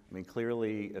innovation. I mean,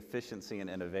 clearly efficiency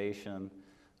and innovation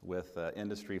with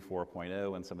Industry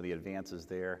 4.0 and some of the advances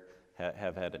there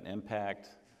have had an impact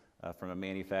from a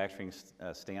manufacturing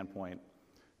standpoint.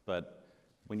 But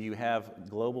when you have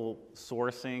global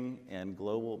sourcing and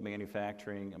global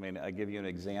manufacturing, I mean, I give you an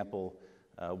example.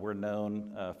 We're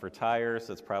known for tires.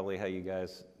 That's probably how you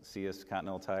guys see us,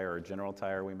 Continental Tire or General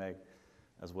Tire we make,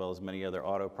 as well as many other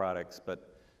auto products.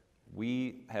 But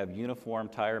we have uniform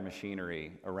tire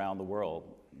machinery around the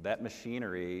world. That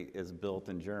machinery is built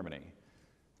in Germany.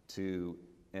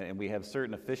 And we have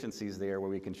certain efficiencies there where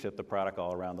we can ship the product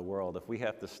all around the world. If we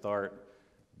have to start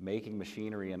making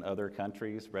machinery in other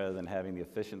countries rather than having the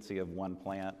efficiency of one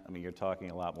plant, I mean, you're talking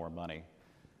a lot more money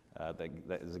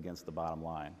that is against the bottom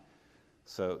line.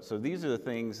 So these are the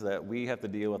things that we have to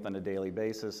deal with on a daily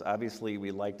basis. Obviously,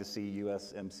 we like to see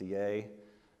USMCA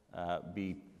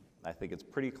be, I think it's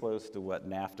pretty close to what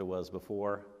NAFTA was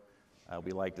before.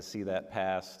 We like to see that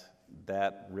passed.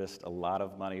 That risked a lot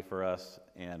of money for us,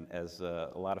 and as a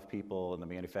lot of people in the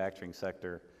manufacturing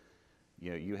sector,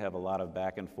 you have a lot of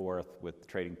back and forth with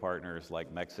trading partners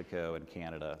like Mexico and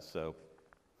Canada. So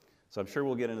I'm sure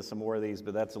we'll get into some more of these,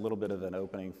 but that's a little bit of an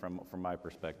opening from my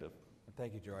perspective.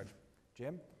 Thank you, George.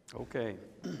 Jim? Okay,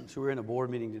 so we're in a board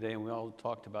meeting today, and we all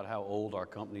talked about how old our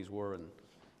companies were, and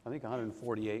I think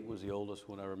 148 was the oldest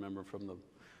one I remember from the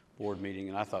board meeting,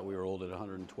 and I thought we were old at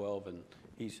 112, and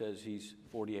he says he's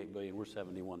 48 billion, we're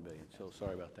 71 billion, so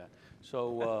sorry about that.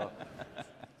 So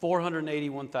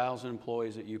 481,000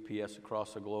 employees at UPS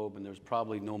across the globe, and there's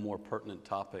probably no more pertinent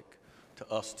topic to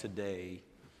us today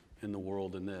in the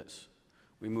world than this.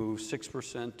 We move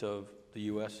 6% of the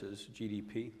U.S.'s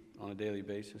GDP on a daily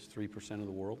basis, 3% of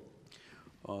the world.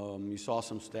 You saw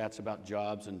some stats about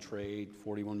jobs and trade,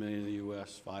 41 million in the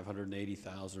U.S.,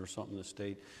 580,000 or something in the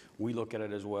state. We look at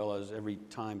it as well as every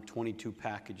time 22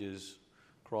 packages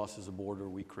crosses a border,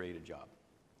 we create a job.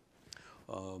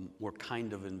 We're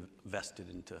kind of invested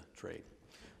into trade.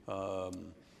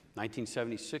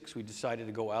 1976, we decided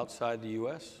to go outside the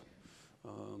U.S.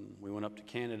 We went up to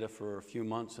Canada for a few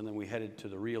months, and then we headed to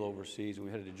the real overseas, and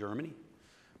we headed to Germany.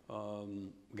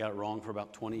 We got it wrong for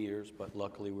about 20 years, but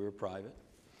luckily we were private.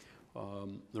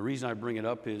 The reason I bring it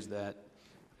up is that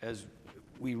as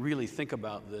we really think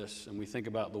about this and we think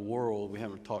about the world, we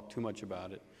haven't talked too much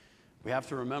about it. We have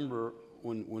to remember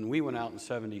when we went out in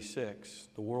 '76,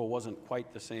 the world wasn't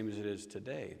quite the same as it is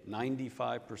today.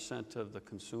 95% of the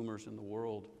consumers in the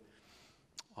world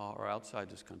are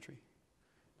outside this country,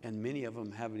 and many of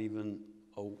them haven't even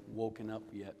woken up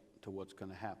yet to what's going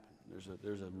to happen.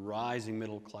 There's a rising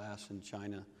middle class in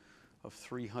China of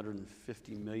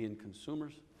 350 million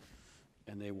consumers,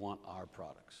 and they want our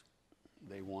products.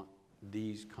 They want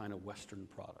these kind of Western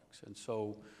products. And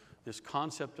so this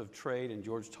concept of trade, and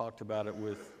George talked about it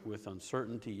with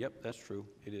uncertainty. Yep, that's true,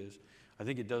 it is. I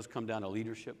think it does come down to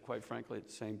leadership, quite frankly, at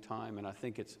the same time, and I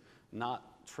think it's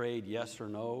not trade yes or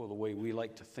no, the way we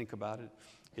like to think about it.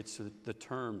 It's the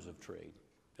terms of trade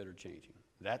that are changing.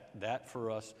 That for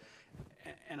us,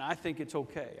 and I think it's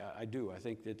okay. I do. I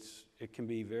think it can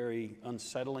be very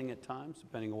unsettling at times,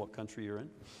 depending on what country you're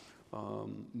in.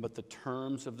 But the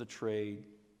terms of the trade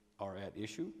are at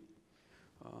issue.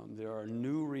 There are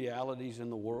new realities in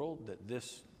the world that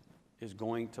this is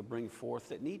going to bring forth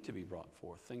that need to be brought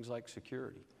forth. Things like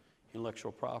security,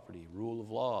 intellectual property, rule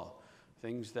of law,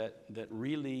 things that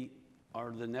really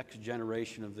are the next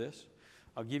generation of this.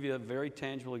 I'll give you a very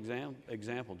tangible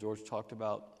example. George talked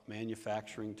about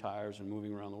manufacturing tires and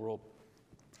moving around the world.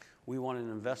 We won an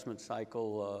investment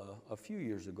cycle a few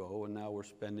years ago, and now we're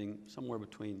spending somewhere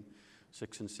between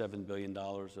 $6 and $7 billion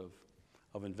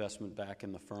of investment back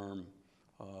in the firm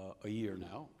a year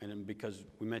now. And then because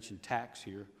we mentioned tax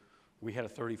here, we had a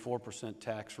 34%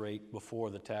 tax rate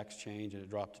before the tax change, and it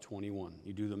dropped to 21.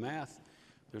 You do the math,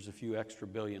 there's a few extra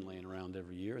billion laying around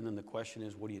every year, and then the question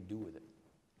is, what do you do with it?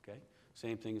 Okay?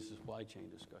 Same thing as the supply chain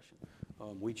discussion.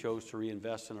 We chose to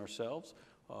reinvest in ourselves.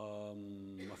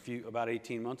 About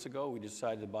 18 months ago, we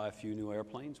decided to buy a few new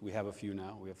airplanes. We have a few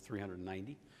now. We have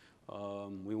 390.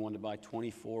 We wanted to buy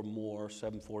 24 more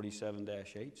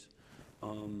 747-8s.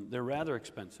 They're rather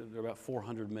expensive. They're about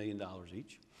 $400 million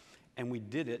each. And we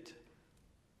did it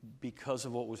because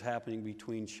of what was happening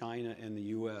between China and the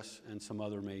U.S. and some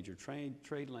other major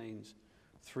trade lanes.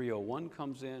 301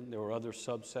 comes in. There were other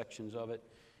subsections of it.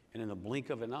 And in the blink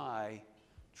of an eye,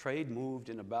 trade moved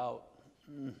in about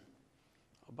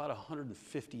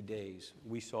 150 days.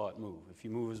 We saw it move. If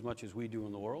you move as much as we do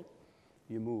in the world,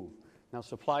 you move. Now,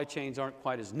 supply chains aren't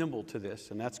quite as nimble to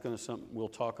this, and that's going to something we'll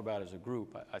talk about as a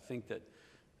group. I think that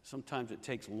sometimes it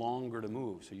takes longer to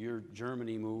move. So your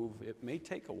Germany move, it may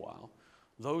take a while.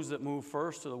 Those that move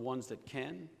first are the ones that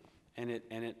can,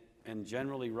 and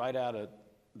generally right out of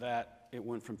that, it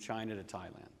went from China to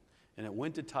Thailand. And it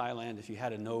went to Thailand if you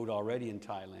had a node already in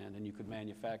Thailand and you could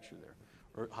manufacture there.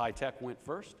 Or high tech went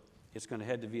first. It's going to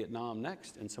head to Vietnam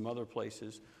next and some other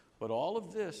places. But all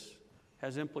of this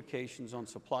has implications on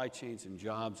supply chains and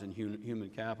jobs and human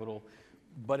capital.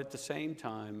 But at the same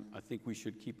time, I think we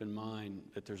should keep in mind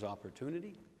that there's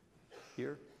opportunity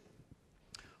here.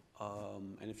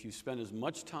 And if you spend as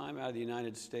much time out of the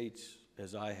United States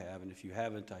as I have, and if you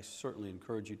haven't, I certainly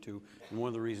encourage you to. And one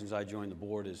of the reasons I joined the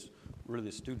board is really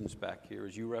the students back here,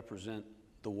 is you represent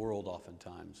the world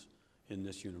oftentimes in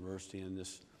this university, in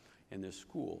this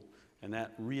school. And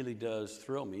that really does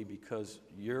thrill me because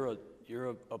you're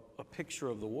a picture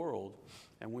of the world.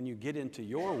 And when you get into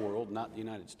your world, not the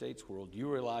United States world,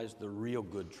 you realize the real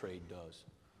good trade does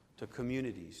to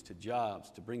communities, to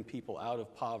jobs, to bring people out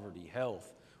of poverty,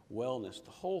 health, wellness.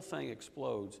 The whole thing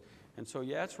explodes. And so,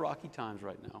 yeah, it's rocky times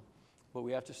right now, but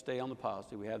we have to stay on the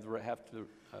positive. We have to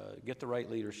get the right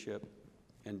leadership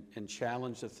and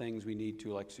challenge the things we need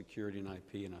to, like security and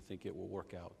IP, and I think it will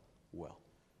work out well.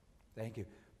 Thank you.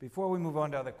 Before we move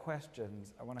on to other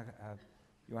questions, I want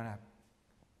to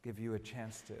give you a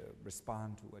chance to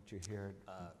respond to what you heard.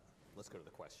 Let's go to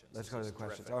the questions. Let's go to the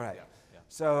questions. Terrific. All right. Yeah.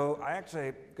 So I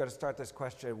actually got to start this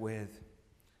question with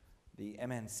the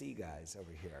MNC guys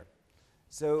over here.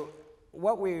 So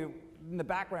in the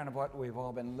background of what we've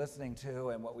all been listening to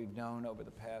and what we've known over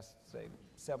the past, say,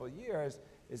 several years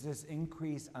is this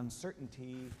increased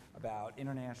uncertainty about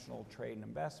international trade and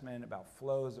investment, about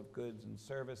flows of goods and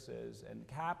services and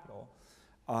capital.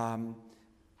 And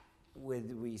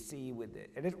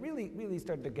it really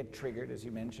started to get triggered, as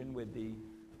you mentioned, with the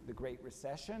Great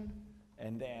Recession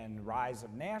and then rise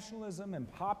of nationalism and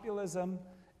populism.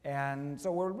 And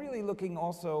so we're really looking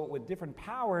also with different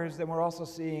powers, then we're also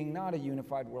seeing not a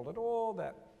unified world at all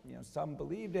that some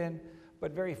believed in,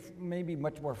 but maybe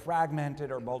much more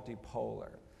fragmented or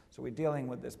multipolar. So we're dealing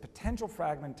with this potential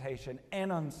fragmentation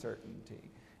and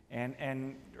uncertainty.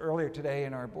 And earlier today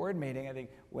in our board meeting, I think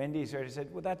Wendy sort of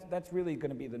said, well, that's really going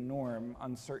to be the norm,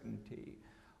 uncertainty.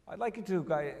 I'd like you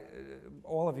to,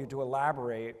 all of you, to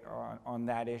elaborate on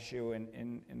that issue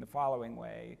in the following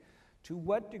way. To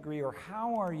what degree or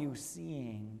how are you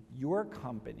seeing your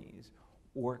companies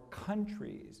or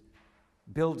countries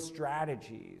build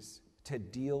strategies to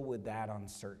deal with that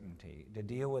uncertainty, to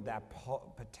deal with that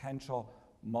potential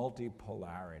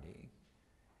multipolarity?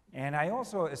 And I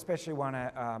also especially want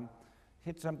to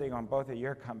hit something on both of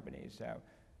your companies. So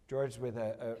George with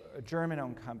a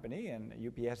German-owned company and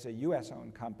UPS a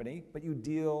US-owned company, but you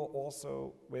deal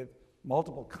also with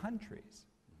multiple countries.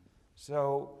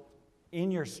 So in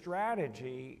your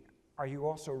strategy, are you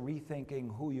also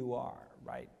rethinking who you are,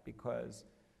 right? Because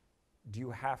do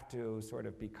you have to sort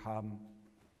of become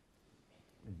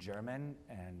German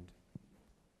and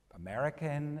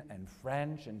American and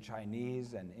French and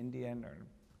Chinese and Indian?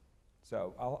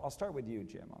 So I'll start with you,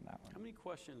 Jim, on that one. How many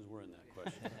questions were in that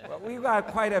question? Well, we've got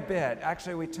quite a bit.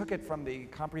 Actually, we took it from the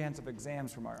comprehensive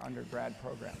exams from our undergrad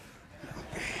program.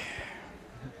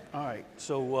 All right,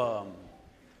 so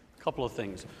couple of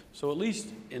things. So at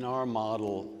least in our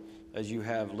model, as you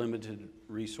have limited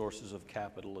resources of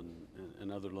capital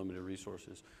and other limited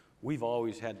resources, we've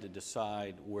always had to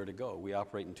decide where to go. We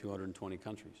operate in 220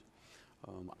 countries.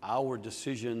 Our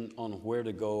decision on where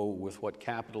to go with what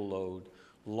capital load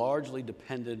largely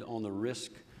depended on the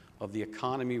risk of the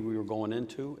economy we were going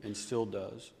into, and still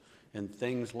does, and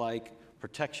things like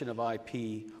protection of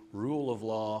IP, rule of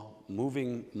law,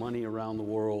 moving money around the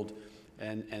world,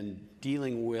 and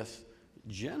dealing with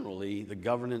generally the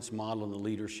governance model and the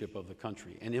leadership of the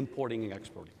country, and importing and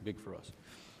exporting, big for us.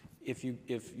 If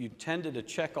you tended to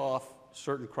check off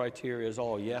certain criteria as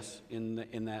all yes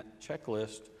in that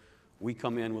checklist, we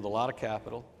come in with a lot of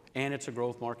capital, and it's a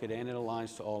growth market, and it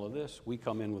aligns to all of this. We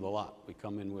come in with a lot. We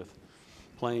come in with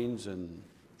planes and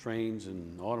trains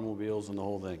and automobiles and the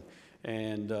whole thing.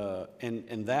 And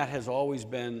that has always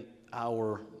been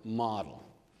our model.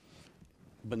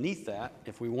 Beneath that,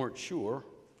 if we weren't sure,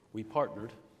 we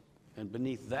partnered. And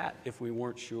beneath that, if we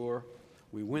weren't sure,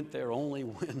 we went there only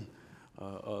when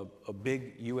a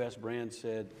big U.S. brand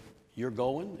said, you're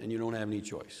going and you don't have any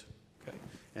choice. Okay?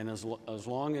 And as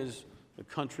long as the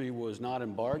country was not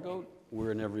embargoed,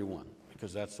 we're in every one,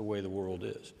 because that's the way the world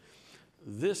is.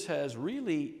 This has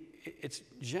really, it's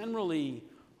generally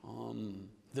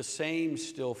the same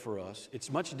still for us.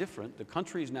 It's much different. The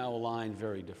countries now align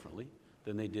very differently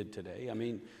than they did today. I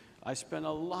mean, I spent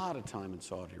a lot of time in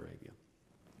Saudi Arabia,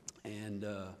 and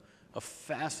a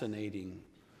fascinating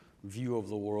view of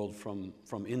the world from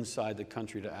inside the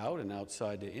country to out and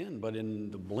outside to in. But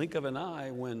in the blink of an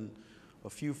eye, when a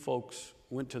few folks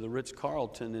went to the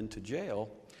Ritz-Carlton into jail,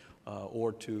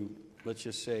 or to, let's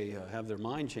just say, have their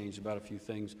mind changed about a few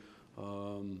things,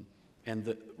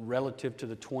 and relative to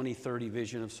the 2030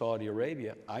 vision of Saudi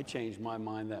Arabia, I changed my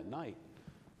mind that night.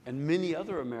 And many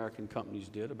other American companies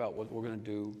did, about what we're going to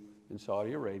do in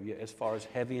Saudi Arabia as far as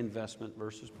heavy investment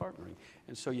versus partnering.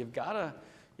 And so you've got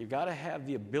to have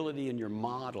the ability in your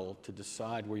model to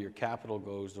decide where your capital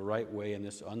goes the right way in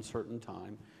this uncertain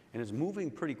time. And it's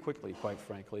moving pretty quickly, quite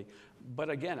frankly. But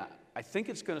again, I think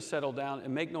it's going to settle down.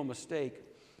 And make no mistake,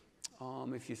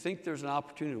 if you think there's an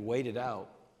opportunity to wait it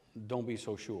out, don't be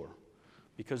so sure.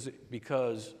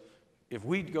 Because if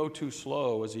we go too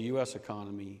slow as a U.S.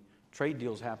 economy, trade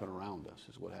deals happen around us,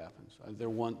 is what happens.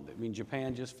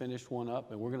 Japan just finished one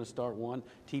up, and we're going to start one.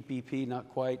 TPP, not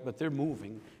quite, but they're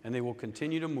moving, and they will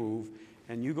continue to move.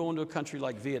 And you go into a country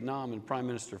like Vietnam, and Prime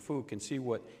Minister Phu can see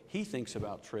what he thinks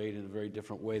about trade in a very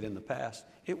different way than the past.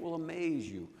 It will amaze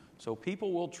you. So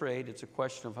people will trade. It's a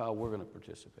question of how we're going to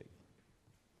participate.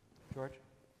 George?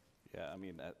 Yeah, I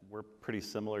mean, we're pretty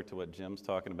similar to what Jim's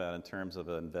talking about in terms of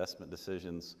investment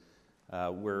decisions.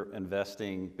 We're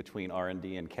investing between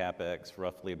R&D and CapEx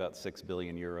roughly about 6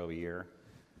 billion euro a year.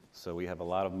 So we have a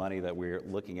lot of money that we're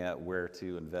looking at where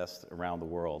to invest around the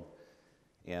world.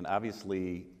 And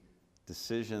obviously,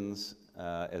 decisions,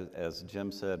 as Jim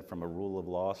said, from a rule of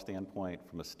law standpoint,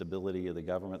 from a stability of the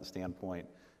government standpoint,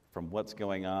 from what's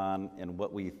going on and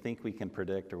what we think we can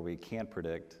predict or we can't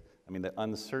predict, I mean, the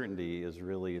uncertainty is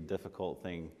really a difficult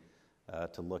thing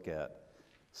to look at.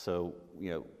 So,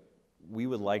 we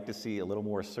would like to see a little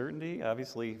more certainty,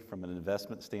 obviously, from an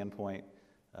investment standpoint.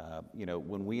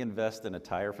 When we invest in a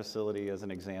tire facility, as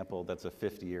an example, that's a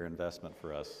 50-year investment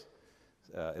for us.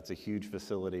 It's a huge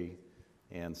facility,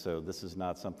 and so this is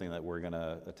not something that we're going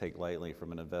to take lightly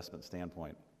from an investment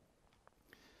standpoint.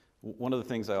 One of the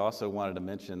things I also wanted to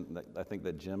mention that I think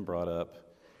that Jim brought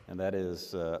up, and that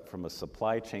is from a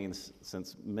supply chain,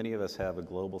 since many of us have a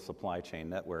global supply chain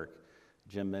network,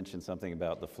 Jim mentioned something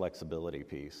about the flexibility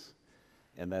piece.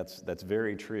 And that's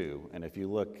very true. And if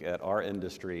you look at our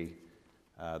industry,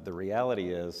 the reality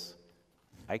is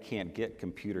I can't get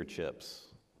computer chips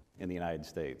in the United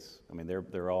States. I mean,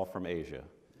 they're all from Asia.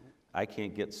 I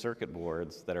can't get circuit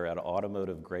boards that are at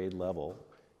automotive grade level.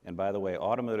 And by the way,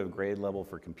 automotive grade level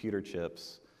for computer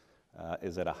chips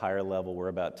is at a higher level. We're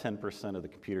about 10% of the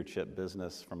computer chip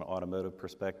business from an automotive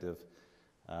perspective.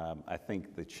 I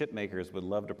think the chip makers would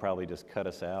love to probably just cut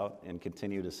us out and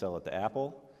continue to sell it to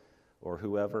Apple or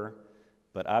whoever,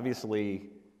 but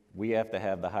obviously we have to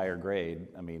have the higher grade.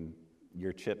 I mean,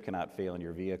 your chip cannot fail in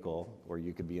your vehicle, or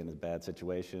you could be in a bad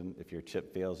situation. If your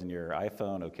chip fails in your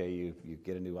iPhone, okay, you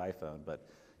get a new iPhone, but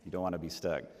you don't want to be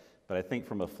stuck. But I think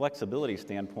from a flexibility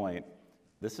standpoint,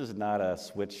 this is not a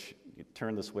switch, you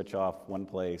turn the switch off one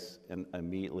place and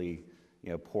immediately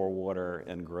pour water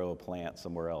and grow a plant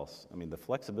somewhere else. I mean, the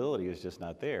flexibility is just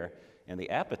not there. And the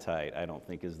appetite, I don't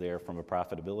think, is there from a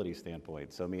profitability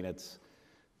standpoint. So, I mean, it's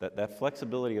that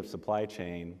flexibility of supply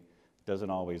chain doesn't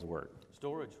always work.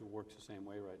 Storage works the same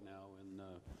way right now. In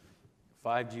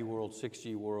 5G world,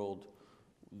 6G world,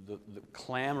 the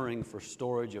clamoring for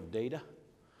storage of data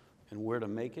and where to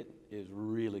make it is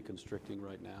really constricting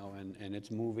right now. And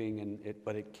it's moving,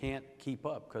 but it can't keep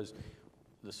up because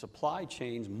the supply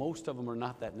chains, most of them are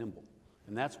not that nimble.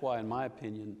 And that's why, in my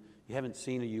opinion, you haven't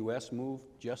seen a U.S. move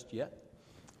just yet.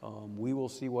 We will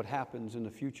see what happens in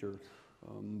the future.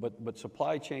 But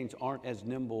supply chains aren't as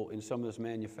nimble in some of this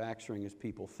manufacturing as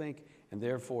people think, and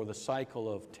therefore the cycle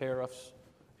of tariffs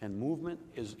and movement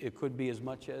it could be as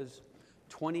much as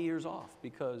 20 years off,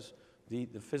 because the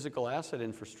physical asset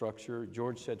infrastructure,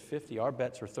 George said 50, our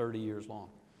bets are 30 years long.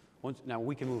 Now,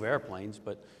 we can move airplanes,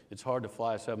 but it's hard to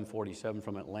fly a 747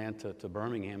 from Atlanta to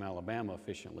Birmingham, Alabama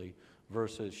efficiently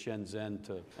versus Shenzhen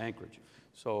to Anchorage.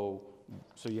 So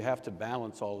you have to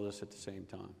balance all of this at the same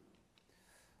time.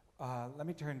 Let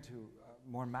me turn to a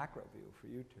more macro view for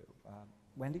you two.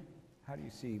 Wendy, how do you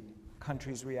see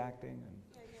countries reacting?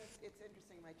 Yeah, it's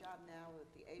interesting. My job now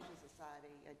with the Asia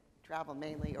Society, I travel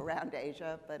mainly around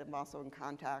Asia, but I'm also in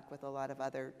contact with a lot of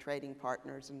other trading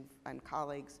partners and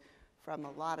colleagues from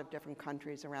a lot of different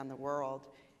countries around the world.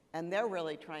 And they're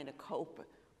really trying to cope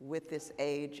with this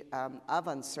age of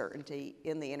uncertainty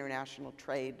in the international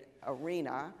trade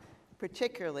arena,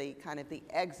 particularly kind of the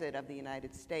exit of the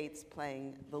United States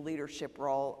playing the leadership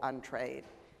role on trade.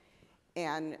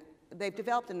 And they've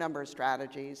developed a number of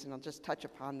strategies, and I'll just touch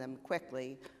upon them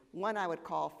quickly. One I would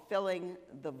call filling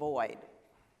the void,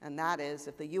 and that is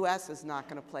if the US is not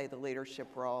going to play the leadership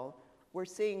role, we're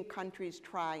seeing countries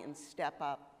try and step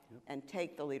up and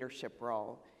take the leadership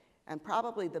role. And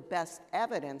probably the best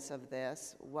evidence of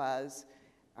this was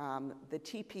the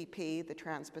TPP, the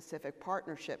Trans-Pacific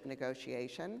Partnership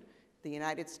negotiation. The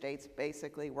United States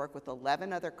basically worked with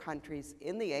 11 other countries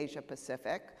in the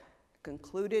Asia-Pacific,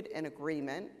 concluded an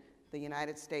agreement, the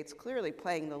United States clearly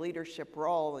playing the leadership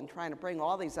role in trying to bring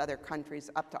all these other countries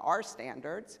up to our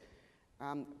standards.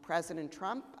 President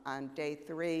Trump, on day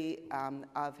 3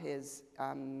 of his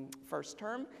first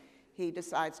term, he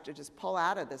decides to just pull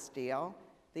out of this deal.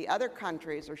 The other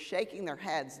countries are shaking their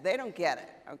heads. They don't get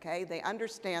it, okay? They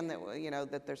understand that,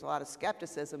 that there's a lot of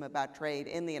skepticism about trade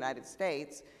in the United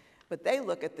States, but they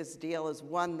look at this deal as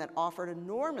one that offered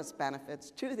enormous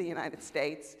benefits to the United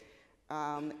States,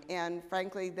 and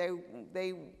frankly,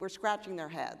 they were scratching their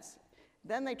heads.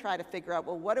 Then they try to figure out,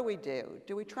 well, what do we do?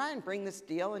 Do we try and bring this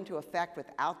deal into effect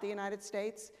without the United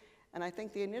States? And I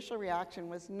think the initial reaction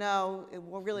was, no, it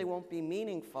really won't be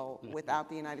meaningful without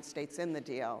the United States in the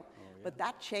deal. But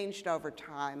that changed over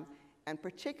time, and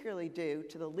particularly due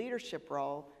to the leadership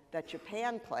role that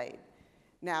Japan played.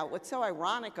 Now, what's so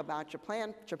ironic about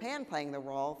Japan playing the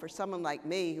role, for someone like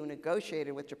me who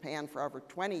negotiated with Japan for over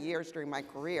 20 years during my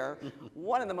career,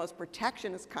 one of the most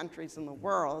protectionist countries in the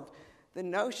world, the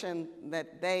notion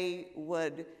that they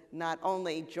would not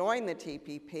only join the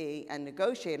TPP and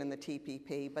negotiate in the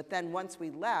TPP, but then once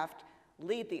we left,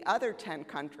 lead the other 10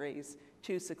 countries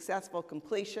to successful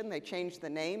completion. They changed the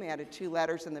name, added 2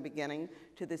 letters in the beginning,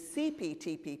 to the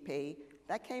CPTPP.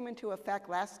 That came into effect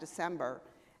last December,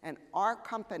 and our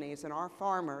companies and our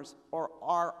farmers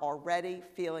are already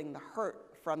feeling the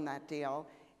hurt from that deal,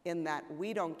 in that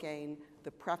we don't gain the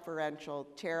preferential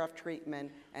tariff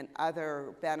treatment and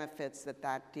other benefits that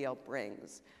that deal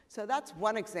brings. So that's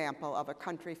one example of a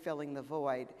country filling the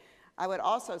void. I would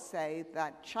also say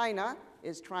that China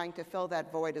is trying to fill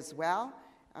that void as well.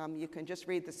 You can just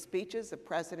read the speeches of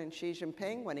President Xi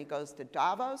Jinping when he goes to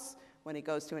Davos, when he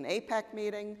goes to an APEC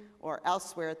meeting, or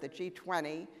elsewhere at the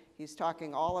G20. He's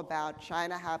talking all about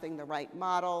China having the right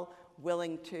model,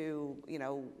 willing to,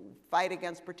 fight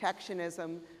against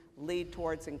protectionism, lead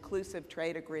towards inclusive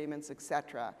trade agreements, et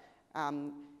cetera.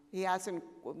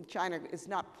 China is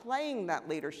not playing that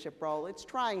leadership role, it's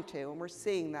trying to, and we're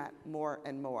seeing that more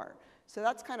and more. So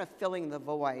that's kind of filling the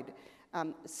void.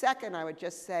 Second, I would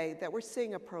just say that we're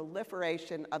seeing a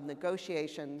proliferation of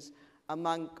negotiations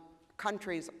among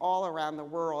countries all around the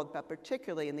world, but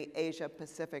particularly in the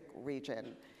Asia-Pacific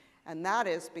region. And that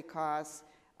is because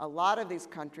a lot of these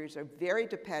countries are very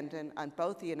dependent on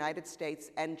both the United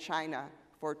States and China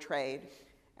for trade.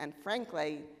 And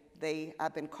frankly, they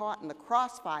have been caught in the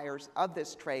crossfires of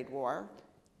this trade war,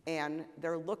 and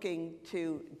they're looking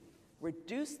to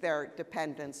reduce their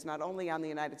dependence not only on the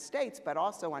United States, but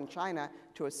also on China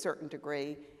to a certain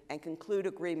degree, and conclude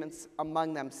agreements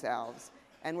among themselves.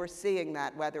 And we're seeing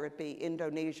that, whether it be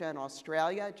Indonesia and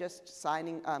Australia just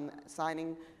signing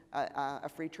a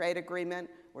free trade agreement.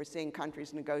 We're seeing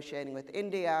countries negotiating with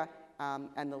India,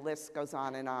 and the list goes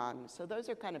on and on. So those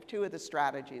are kind of 2 of the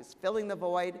strategies: filling the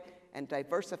void and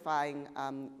diversifying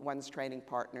one's trading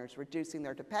partners, reducing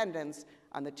their dependence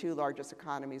on the 2 largest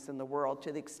economies in the world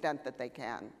to the extent that they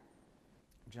can.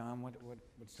 John, what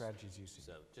strategies do you see?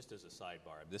 So just as a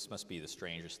sidebar, this must be the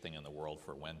strangest thing in the world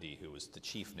for Wendy, who was the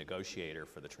chief negotiator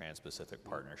for the Trans-Pacific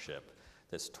Partnership,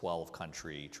 this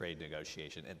 12-country trade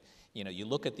negotiation. And you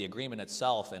look at the agreement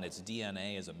itself, and its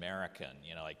DNA is American.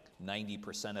 Like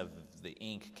 90% of the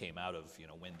ink came out of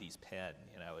Wendy's pen.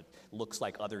 It looks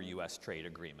like other U.S. trade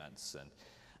agreements,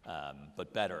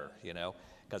 but better,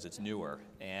 because it's newer.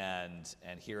 And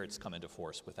here it's come into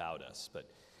force without us. But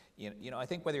I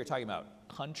think whether you're talking about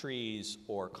countries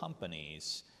or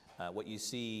companies, what you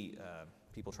see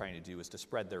people trying to do is to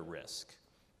spread their risk.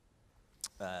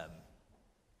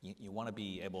 You want to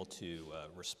be able to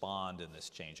respond in this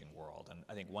changing world. And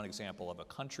I think one example of a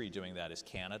country doing that is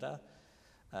Canada.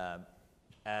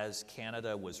 As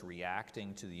Canada was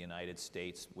reacting to the United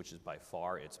States, which is by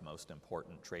far its most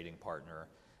important trading partner,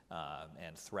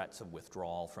 and threats of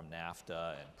withdrawal from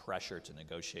NAFTA and pressure to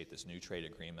negotiate this new trade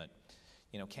agreement,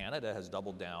 Canada has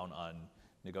doubled down on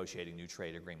negotiating new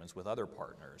trade agreements with other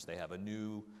partners. They have a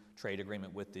new trade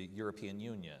agreement with the European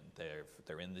Union.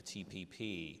 They're in the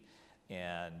TPP.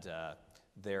 And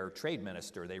their trade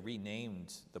minister, they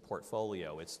renamed the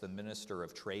portfolio. It's the Minister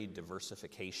of Trade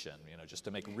Diversification, just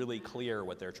to make really clear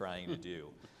what they're trying to do.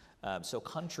 So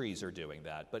countries are doing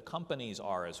that, but companies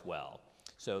are as well.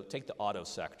 So take the auto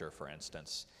sector, for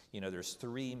instance. There's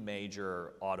 3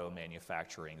 major auto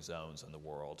manufacturing zones in the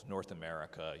world: North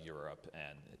America, Europe,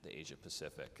 and the Asia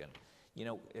Pacific. And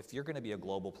if you're going to be a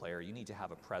global player, you need to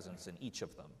have a presence in each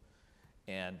of them.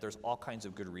 And there's all kinds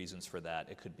of good reasons for that.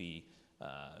 It could be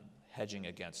hedging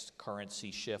against currency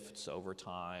shifts over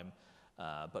time,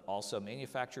 but also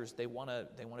manufacturers, they want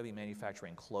to be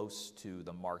manufacturing close to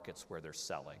the markets where they're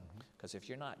selling. Because if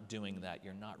you're not doing that,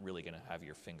 you're not really going to have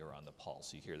your finger on the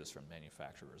pulse. You hear this from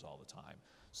manufacturers all the time.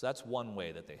 So that's one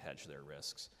way that they hedge their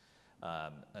risks.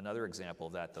 Another example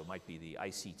of that, though, might be the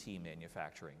ICT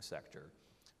manufacturing sector.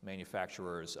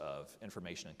 Manufacturers of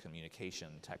information and communication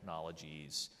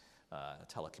technologies,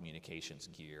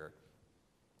 telecommunications gear.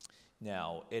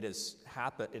 Now, it has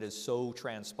so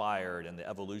transpired in the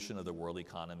evolution of the world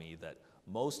economy that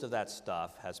most of that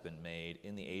stuff has been made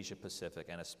in the Asia Pacific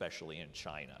and especially in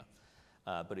China.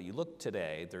 But if you look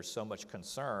today, there's so much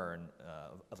concern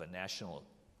of a national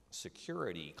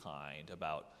security kind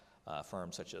about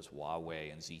firms such as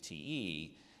Huawei and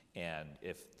ZTE. And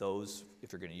if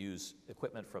you're going to use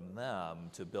equipment from them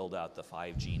to build out the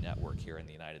 5G network here in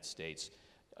the United States,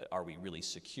 are we really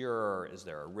secure? Is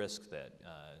there a risk that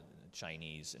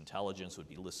Chinese intelligence would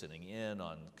be listening in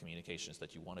on communications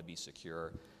that you want to be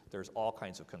secure? There's all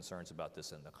kinds of concerns about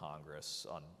this in the Congress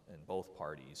in both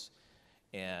parties.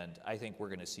 And I think we're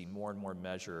going to see more and more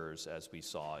measures, as we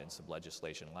saw in some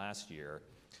legislation last year,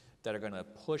 that are going to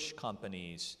push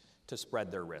companies to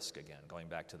spread their risk again, going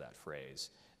back to that phrase,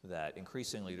 that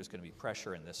increasingly there's going to be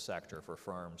pressure in this sector for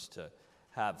firms to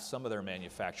have some of their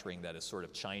manufacturing that is sort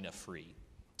of China-free.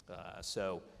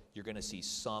 So you're going to see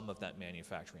some of that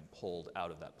manufacturing pulled out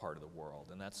of that part of the world,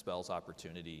 and that spells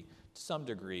opportunity to some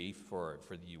degree for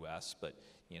the U.S., but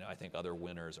I think other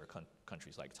winners are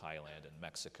countries like Thailand and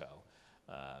Mexico.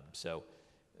 So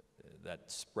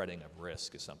that spreading of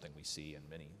risk is something we see in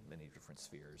many different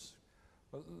spheres.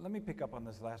 Well, let me pick up on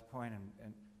this last point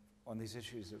and on these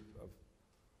issues of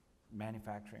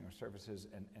manufacturing or services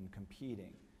and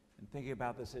competing, and thinking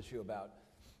about this issue about,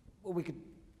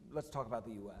 let's talk about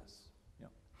the U.S.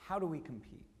 How do we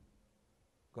compete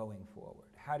going forward?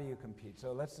 How do you compete?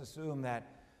 So let's assume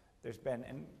that there's been,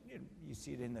 and you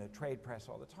see it in the trade press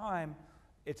all the time,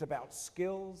 it's about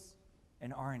skills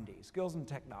and R&D, skills and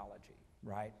technology,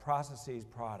 right? Processes,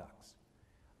 products.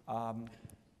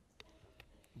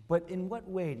 But in what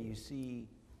way do you see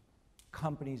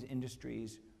companies,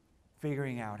 industries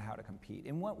figuring out how to compete?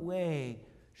 In what way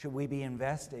should we be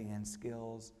investing in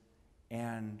skills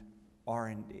and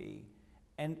R&D?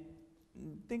 And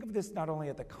think of this not only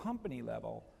at the company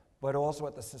level, but also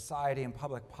at the society and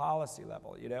public policy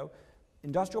level.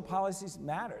 Industrial policies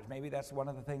matters. Maybe that's one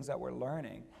of the things that we're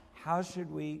learning. How should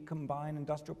we combine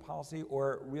industrial policy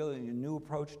or really a new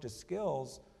approach to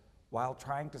skills while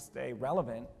trying to stay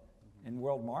relevant in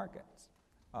world markets?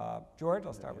 George,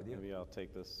 I'll start with you. Maybe I'll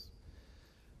take this.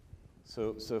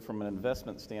 So from an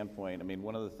investment standpoint,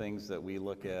 one of the things that we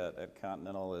look at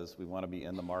Continental is we want to be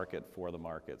in the market for the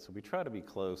market. So we try to be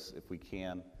close, if we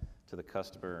can, to the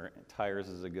customer. Tires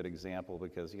is a good example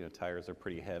because tires are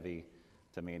pretty heavy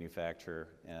to manufacture,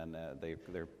 and they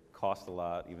cost a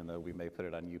lot. Even though we may put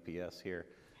it on UPS here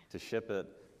to ship it,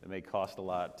 it may cost a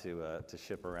lot to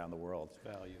ship around the world.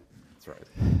 It's value. That's right.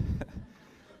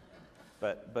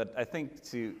 But I think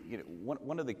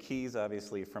one of the keys,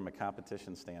 obviously, from a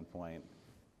competition standpoint,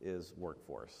 is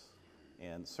workforce,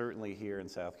 and certainly here in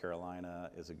South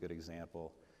Carolina is a good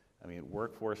example.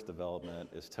 Workforce development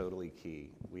is totally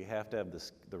key. We have to have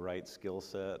the right skill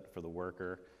set for the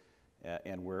worker,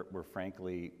 and we're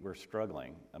frankly, we're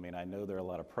struggling. I mean, I know there are a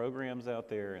lot of programs out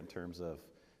there in terms of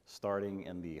starting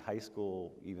in the high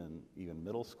school, even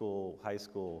middle school, high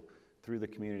school, through the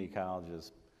community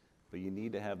colleges, but you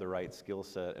need to have the right skill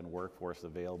set and workforce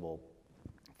available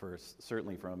for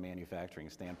certainly from a manufacturing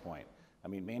standpoint. I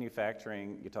mean,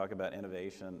 manufacturing, you talk about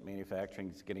innovation,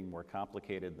 manufacturing is getting more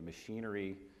complicated. The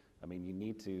machinery, I mean, you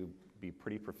need to be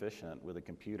pretty proficient with a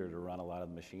computer to run a lot of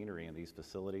the machinery in these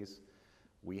facilities.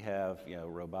 We have,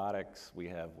 robotics, we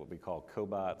have what we call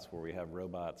cobots, where we have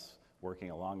robots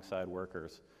working alongside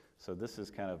workers. So this is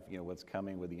kind of, what's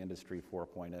coming with the Industry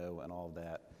 4.0 and all of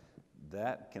that.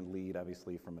 That can lead,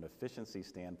 obviously, from an efficiency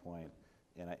standpoint,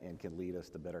 and can lead us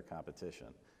to better competition.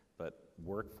 But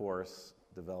workforce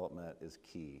development is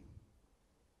key.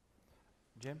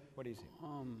 Jim, what do you see?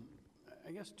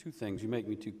 I guess two things. You make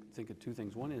me think of two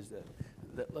things. One is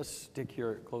that let's stick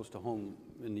here close to home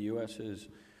in the U.S. is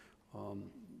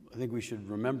I think we should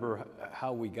remember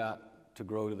how we got to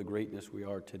grow to the greatness we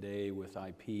are today with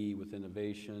IP, with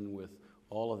innovation, with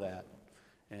all of that,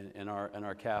 and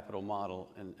our capital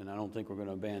model. And I don't think we're going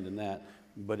to abandon that,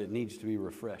 but it needs to be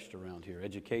refreshed around here.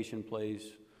 Education plays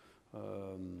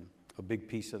a big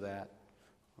piece of that.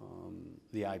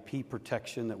 The IP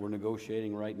protection that we're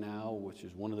negotiating right now, which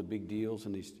is one of the big deals,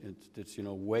 and it's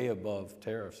way above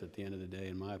tariffs at the end of the day,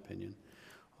 in my opinion.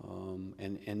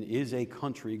 And is a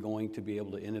country going to be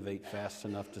able to innovate fast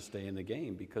enough to stay in the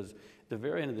game? Because at the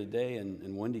very end of the day,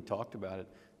 and Wendy talked about it,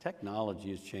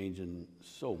 technology is changing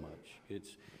so much.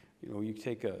 It's, you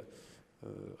take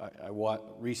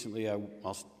recently,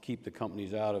 I'll keep the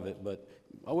companies out of it, but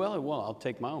I'll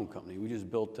take my own company. We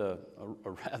just built a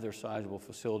rather sizable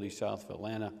facility south of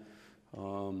Atlanta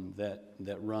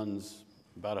that runs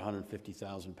about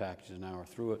 150,000 packages an hour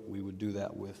through it. We would do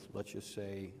that with, let's just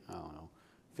say,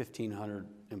 1,500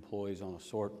 employees on a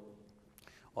sort.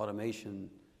 Automation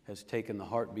has taken the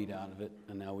heartbeat out of it,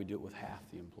 and now we do it with half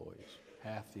the employees.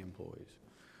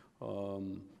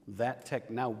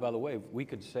 Now, by the way, we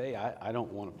could say, I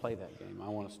don't want to play that game. I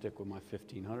want to stick with my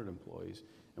 1,500 employees,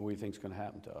 and what do you think is going to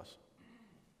happen to us?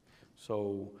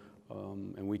 So,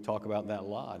 and we talk about that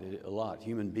a lot.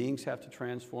 Human beings have to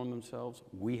transform themselves.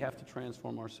 We have to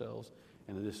transform ourselves,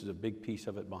 and this is a big piece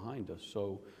of it behind us.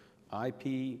 So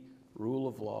IP, rule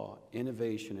of law,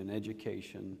 innovation, and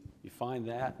education, you find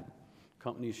that,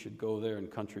 companies should go there,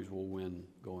 and countries will win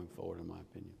going forward, in my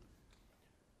opinion.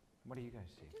 What do you guys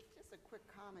see? Just a quick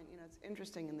comment. It's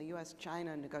interesting in the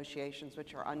U.S.-China negotiations,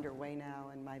 which are underway now,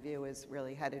 and my view is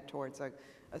really headed towards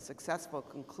a successful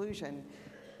conclusion.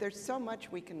 There's so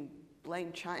much we can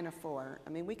blame China for. I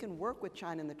mean, we can work with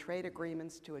China in the trade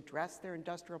agreements to address their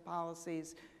industrial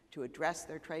policies, to address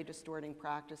their trade distorting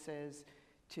practices,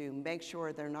 to make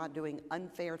sure they're not doing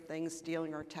unfair things,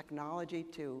 stealing our technology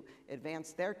to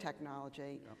advance their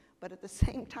technology. Yep. But at the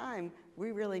same time,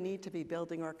 we really need to be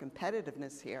building our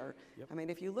competitiveness here. Yep. I mean,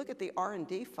 if you look at the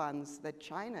R&D funds that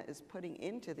China is putting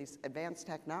into these advanced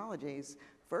technologies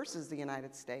versus the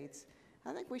United States,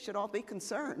 I think we should all be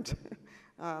concerned.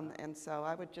 And so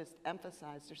I would just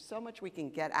emphasize there's so much we can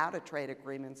get out of trade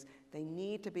agreements. They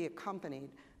need to be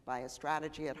accompanied by a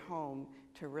strategy at home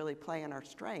to really play in our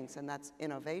strengths, and that's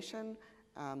innovation,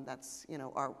 that's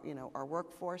our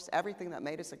workforce, everything that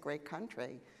made us a great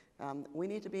country. We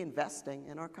need to be investing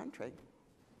in our country.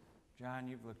 John,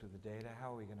 you've looked at the data.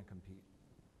 How are we going to compete?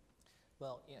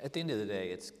 Well, at the end of the day,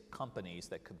 it's companies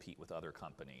that compete with other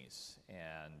companies,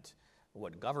 and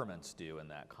what governments do in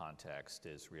that context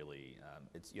is really,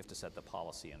 you have to set the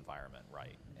policy environment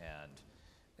right, and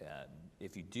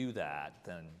if you do that,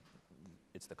 then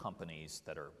it's the companies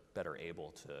that are better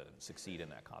able to succeed in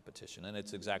that competition. And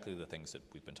it's exactly the things that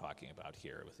we've been talking about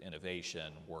here with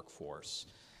innovation, workforce.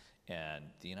 And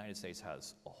the United States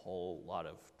has a whole lot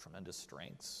of tremendous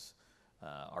strengths.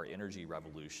 Our energy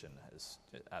revolution is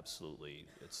absolutely,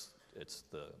 it's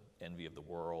the envy of the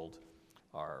world.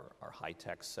 Our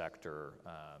high-tech sector,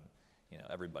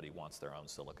 everybody wants their own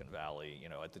Silicon Valley.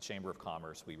 At the Chamber of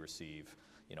Commerce, we receive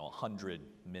 100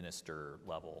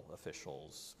 minister-level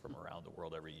officials from around the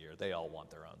world every year. They all want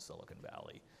their own Silicon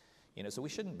Valley. So we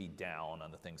shouldn't be down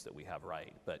on the things that we have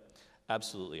right, but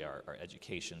absolutely our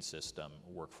education system,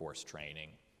 workforce training,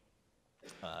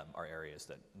 are areas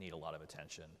that need a lot of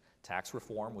attention. Tax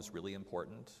reform was really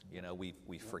important.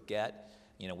 We forget,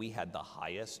 we had the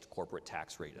highest corporate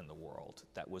tax rate in the world.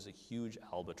 That was a huge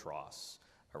albatross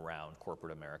around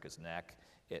corporate America's neck.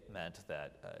 It meant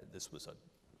that this was a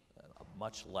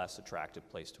much less attractive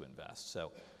place to invest.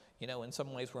 So, in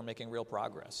some ways we're making real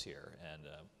progress here,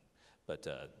 but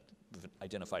we've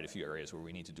identified a few areas where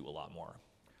we need to do a lot more.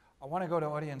 I want to go to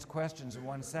audience questions in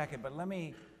 1 second, but let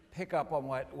me pick up on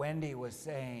what Wendy was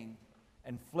saying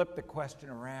and flip the question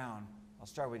around. I'll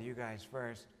start with you guys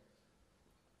first.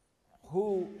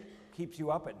 Who keeps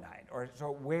you up at night? Or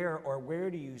where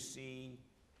do you see,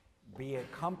 be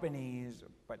it companies,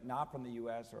 but not from the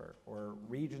US, or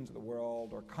regions of the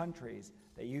world, or countries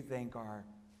that you think are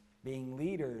being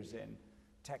leaders in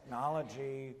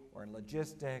technology or in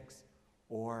logistics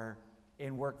or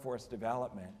in workforce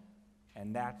development,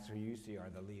 and that's who you see are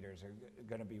the leaders, are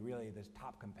going to be really the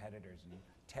top competitors in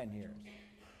 10 years?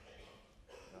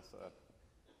 That's,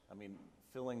 I mean,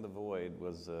 filling the void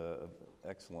was an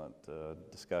excellent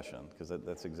discussion, because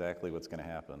that's exactly what's going to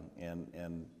happen.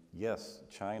 And yes,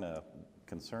 China,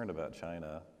 concerned about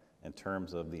China in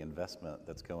terms of the investment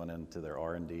that's going into their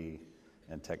R&D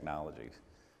and technologies.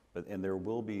 And there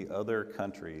will be other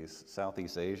countries.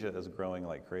 Southeast Asia is growing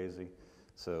like crazy.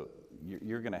 So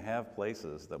you're going to have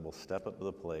places that will step up to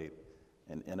the plate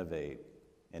and innovate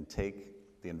and take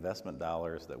the investment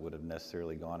dollars that would have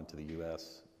necessarily gone into the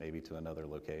U.S. maybe to another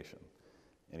location.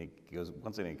 And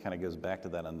once again, it kind of goes back to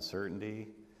that uncertainty.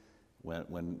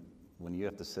 When you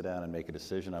have to sit down and make a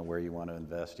decision on where you want to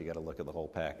invest, you got to look at the whole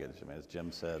package. I mean, as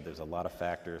Jim said, there's a lot of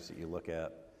factors that you look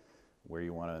at where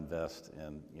you want to invest,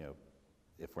 and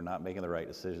if we're not making the right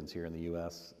decisions here in the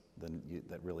U.S., then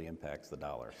that really impacts the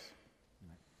dollars.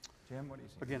 Jim, what do you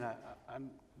see? Again,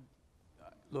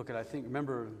 I think,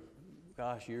 remember,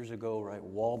 gosh, years ago, right,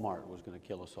 Walmart was going to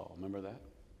kill us all. Remember that?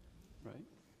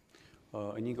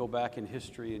 Right? And you go back in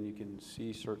history and you can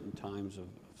see certain times of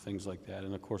things like that.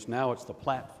 And of course, now it's the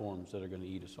platforms that are going to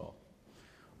eat us all.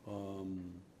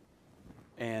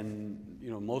 And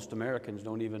most Americans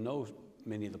don't even know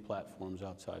many of the platforms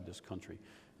outside this country.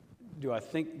 Do I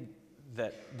think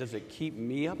that, does it keep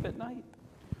me up at night?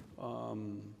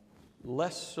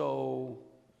 Less so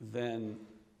than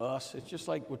us. It's just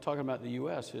like we're talking about the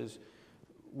U.S. is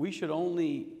we should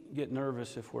only get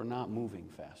nervous if we're not moving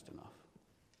fast enough.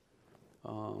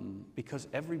 Because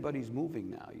everybody's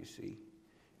moving now, you see.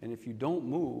 And if you don't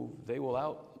move, they will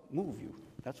out-move you.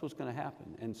 That's what's going to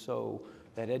happen. And so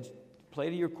that play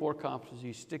to your core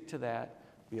competencies, stick to that,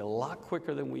 be a lot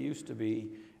quicker than we used to be.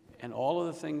 And all of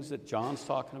the things that John's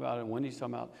talking about and Wendy's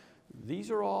talking about,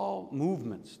 these are all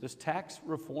movements. This tax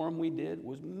reform we did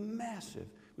was massive.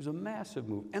 It was a massive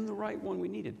move, and the right one we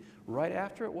needed. Right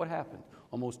after it, what happened?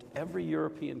 Almost every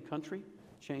European country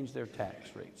changed their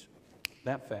tax rates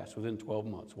that fast, within 12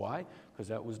 months. Why?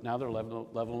 Because now they're leveling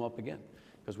them up again.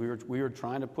 Because we were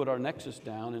trying to put our nexus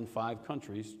down in 5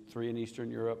 countries, 3 in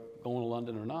Eastern Europe, going to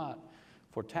London or not,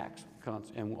 for tax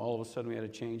cuts, and all of a sudden we had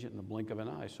to change it in the blink of an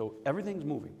eye. So everything's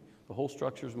moving. The whole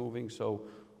structure's moving. So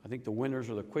I think the winners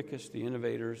are the quickest, the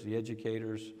innovators, the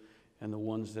educators, and the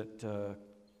ones that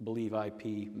believe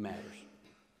IP matters.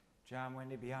 John,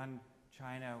 Wendy, beyond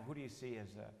China, who do you see as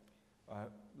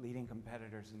leading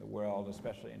competitors in the world,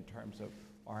 especially in terms of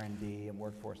R&D and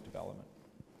workforce development?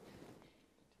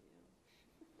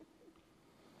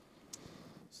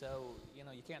 So,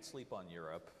 you can't sleep on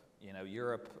Europe.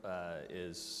 Europe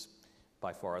is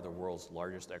by far the world's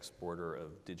largest exporter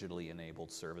of digitally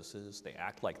enabled services. They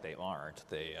act like they aren't.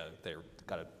 They've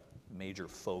got a major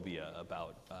phobia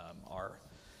about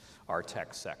our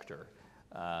tech sector.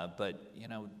 But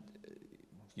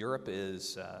Europe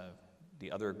is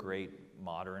the other great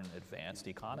modern advanced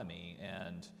economy,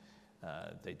 and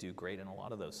they do great in a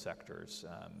lot of those sectors.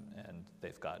 And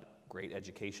they've got great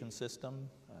education system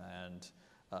and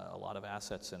a lot of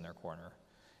assets in their corner.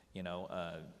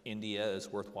 India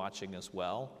is worth watching as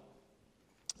well,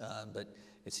 but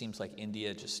it seems like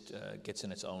India just gets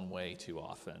in its own way too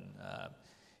often.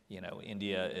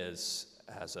 India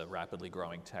has a rapidly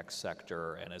growing tech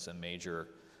sector and is a major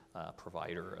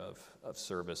provider of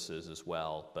services as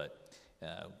well, but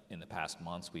in the past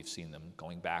months we've seen them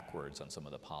going backwards on some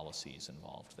of the policies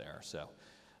involved there. So,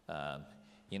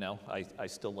 I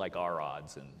still like our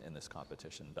odds in this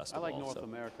competition best of all. I like North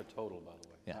America total, by the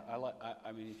way. Yeah.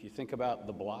 I mean, if you think about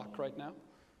the block right now,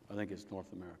 I think it's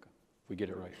North America, if we get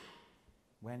it right.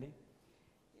 Wendy?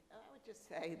 I would just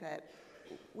say that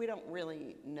we don't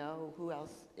really know who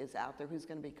else is out there, who's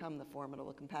going to become the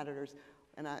formidable competitors.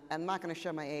 And I'm not going to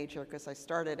show my age here because I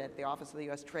started at the Office of the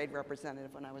U.S. Trade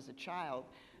Representative when I was a child.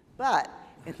 But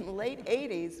in the late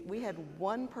 80s, we had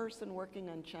 1 person working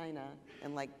on China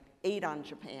and like 8 on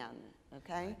Japan,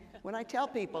 okay? When I tell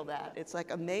people that, it's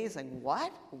like amazing.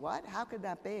 What? How could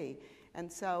that be?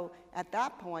 And so at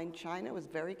that point, China was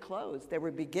very closed. They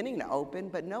were beginning to open,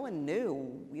 but no one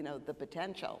knew, the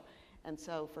potential. And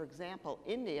so, for example,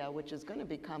 India, which is going to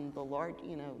become the large,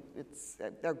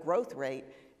 their growth rate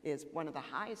is one of the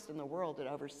highest in the world at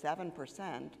over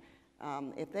 7%.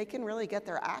 If they can really get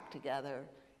their act together,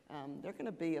 they're going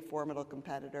to be a formidable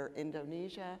competitor,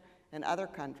 Indonesia and other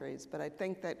countries. But I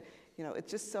think that, you know,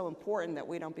 it's just so important that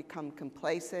we don't become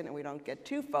complacent and we don't get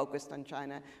too focused on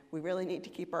China. We really need to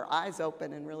keep our eyes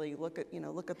open and really look at, you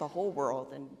know, look at the whole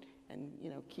world and you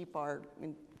know, keep our,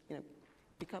 you know,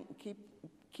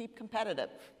 keep competitive.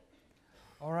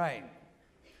 All right.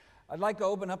 I'd like to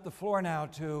open up the floor now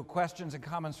to questions and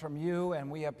comments from you, and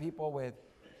we have people with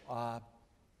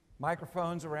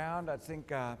microphones around. I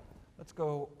think let's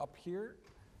go up here.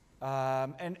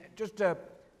 And just to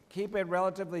keep it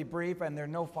relatively brief, and there are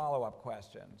no follow-up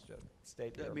questions. Just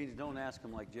state That means don't ask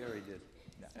them like Jerry did.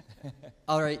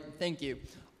 All right, thank you.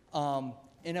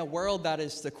 In a world that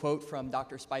is, the quote from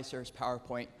Dr. Spicer's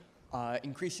PowerPoint,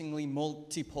 increasingly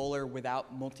multipolar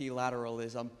without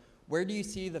multilateralism, where do you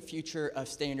see the future of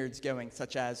standards going,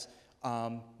 such as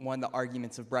one of the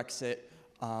arguments of Brexit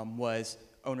was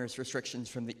owners' restrictions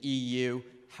from the EU?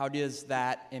 How does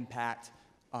that impact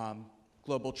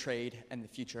global trade and the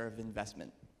future of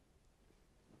investment?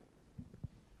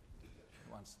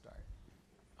 Who wants to start?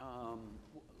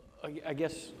 I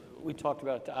guess we talked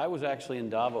about it. I was actually in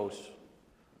Davos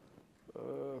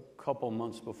a couple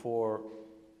months before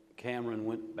Cameron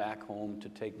went back home to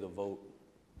take the vote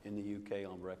in the UK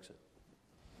on Brexit.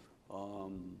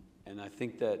 And I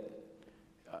think that,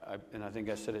 I think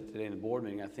I said it today in the board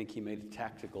meeting, I think he made a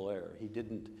tactical error. He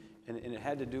didn't, and it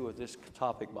had to do with this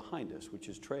topic behind us, which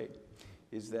is trade,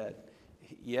 is that,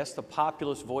 yes, the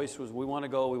populist voice was, we want to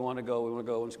go, we want to go, we want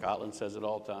to go, and Scotland says it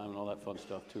all the time and all that fun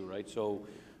stuff too, right? So,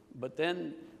 but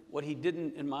then what he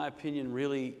didn't, in my opinion,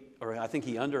 really, or I think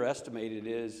he underestimated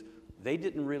is, they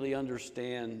didn't really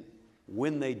understand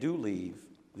when they do leave,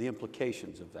 the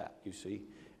implications of that, you see.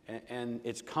 And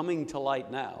it's coming to light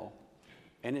now,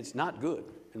 and it's not good,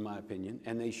 in my opinion,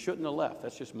 and they shouldn't have left.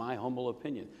 That's just my humble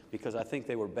opinion, because I think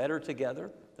they were better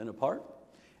together than apart.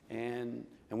 And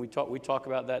we talk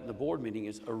about that in the board meeting,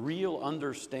 is a real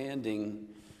understanding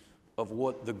of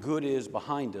what the good is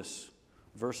behind us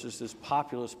versus this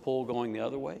populist pull going the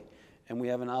other way. And we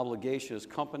have an obligation as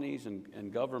companies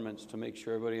and governments to make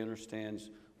sure everybody understands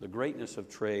the greatness of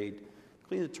trade,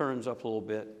 clean the terms up a little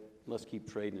bit, let's keep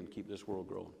trading and keep this world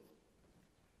growing.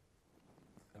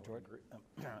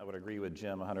 I would agree with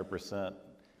Jim 100%.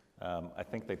 I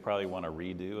think they probably want a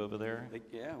redo over there.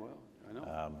 Yeah, well, I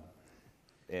know.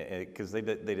 Because they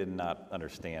did not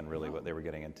understand really what they were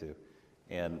getting into.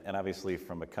 And obviously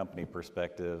from a company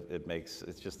perspective,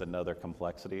 it's just another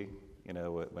complexity. You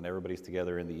know, when everybody's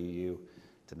together in the EU,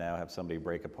 to now have somebody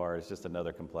break apart, it's just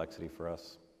another complexity for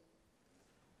us.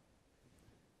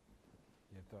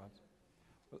 You have thoughts?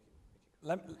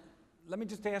 Let me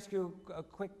just ask you a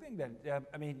quick thing then.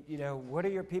 I mean, you know, what are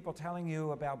your people telling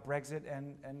you about Brexit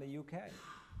and the UK?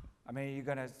 I mean, are you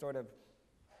going to sort of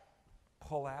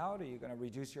pull out? Are you going to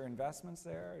reduce your investments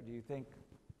there? Or do you think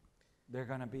they're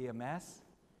going to be a mess?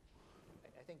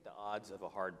 I think the odds of a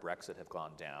hard Brexit have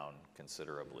gone down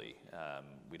considerably.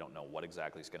 We don't know what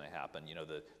exactly is going to happen. You know,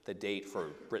 the date for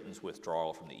Britain's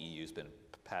withdrawal from the EU has been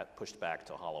pushed back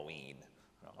to Halloween.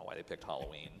 I don't know why they picked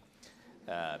Halloween.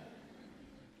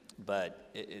 But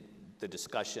the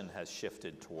discussion has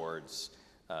shifted towards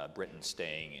Britain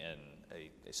staying in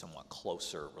a somewhat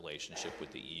closer relationship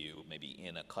with the EU, maybe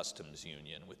in a customs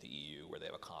union with the EU where they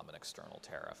have a common external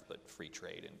tariff, but free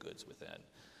trade and goods within.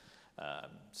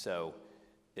 So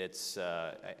it's,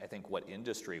 I think what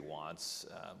industry wants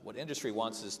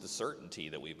is the certainty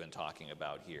that we've been talking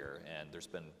about here, and there's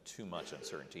been too much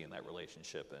uncertainty in that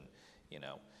relationship. And, you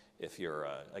know, if you're,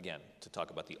 again, to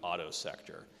talk about the auto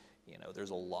sector, you know, there's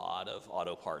a lot of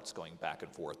auto parts going back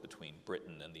and forth between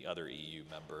Britain and the other EU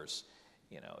members.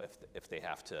 You know, if they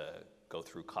have to go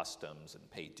through customs and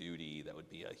pay duty, that would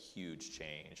be a huge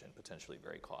change and potentially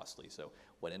very costly. So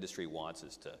what industry wants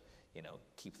is to, you know,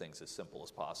 keep things as simple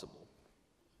as possible.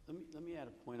 Let me add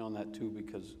a point on that too,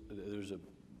 because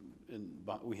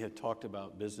we had talked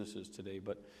about businesses today,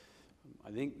 but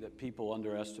I think that people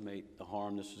underestimate the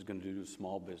harm this is going to do to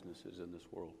small businesses in this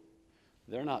world.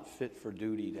 They're not fit for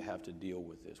duty to have to deal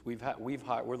with this. We're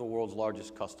the world's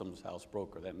largest customs house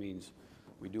broker. That means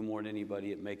we do more than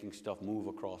anybody at making stuff move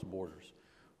across borders.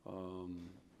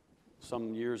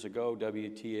 Some years ago,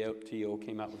 WTO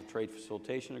came out with a trade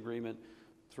facilitation agreement.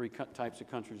 3 types of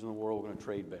countries in the world are going to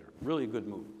trade better. Really a good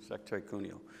move, Secretary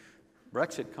Cuneo.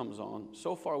 Brexit comes on.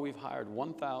 So far, we've hired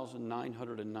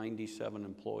 1,997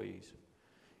 employees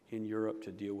in Europe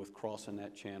to deal with crossing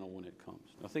that channel when it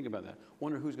comes. Now think about that.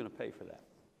 Wonder who's going to pay for that.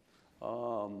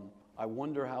 I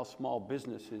wonder how small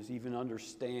businesses even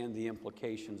understand the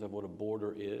implications of what a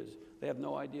border is. They have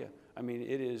no idea. I mean,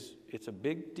 it's a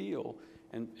big deal,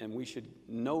 and we should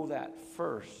know that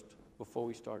first before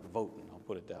we start voting, I'll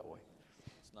put it that way.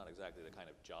 It's not exactly the kind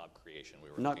of job creation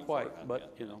we were Not looking quite, for.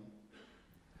 but, you know.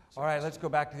 All right, let's go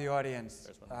back to the audience.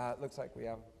 There's one. Looks like we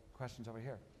have questions over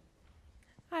here.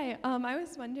 Hi, I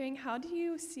was wondering, how do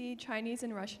you see Chinese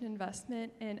and Russian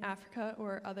investment in Africa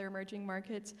or other emerging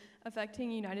markets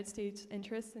affecting United States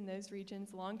interests in those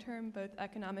regions long-term, both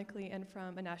economically and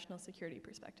from a national security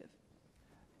perspective?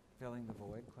 Filling the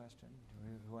void question.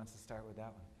 Who wants to start with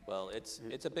that one? Well,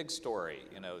 it's a big story.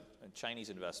 You know, Chinese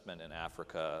investment in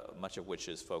Africa, much of which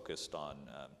is focused on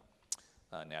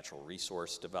natural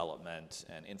resource development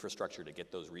and infrastructure to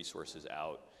get those resources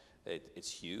out.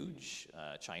 It's huge.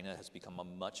 China has become a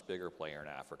much bigger player in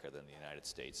Africa than the United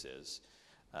States is.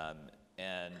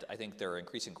 And I think there are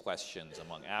increasing questions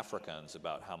among Africans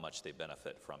about how much they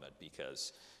benefit from it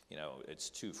because, you know, it's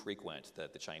too frequent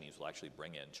that the Chinese will actually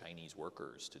bring in Chinese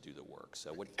workers to do the work.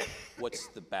 So what's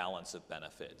the balance of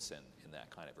benefits in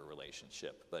that kind of a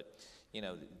relationship? But, you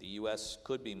know, the U.S.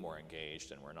 could be more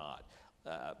engaged and we're not.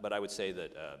 But I would say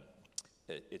that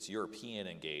it's European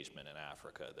engagement in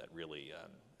Africa that really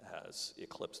has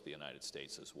eclipsed the United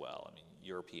States as well. I mean,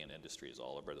 European industry is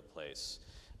all over the place.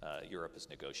 Europe has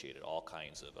negotiated all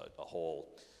kinds of a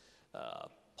whole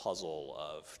puzzle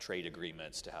of trade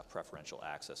agreements to have preferential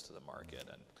access to the market,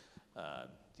 and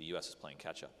the U.S. is playing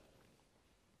catch-up.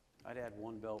 I'd add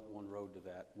one belt, one road to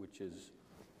that, which is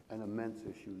an immense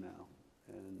issue now.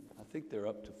 And I think they're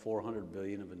up to $400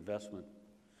 billion of investment.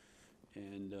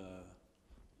 And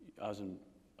I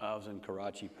was in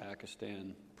Karachi,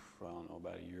 Pakistan, I don't know,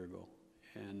 about a year ago,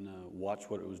 and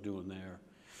watched what it was doing there.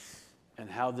 And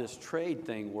how this trade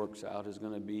thing works out is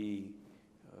going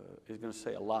to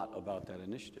say a lot about that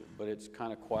initiative. But it's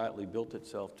kind of quietly built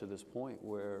itself to this point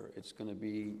where it's going to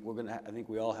be, I think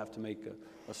we all have to make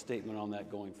a statement on that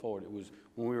going forward. It was,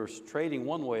 when we were trading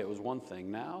one way, it was one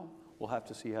thing. Now, we'll have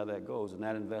to see how that goes. And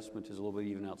that investment is a little bit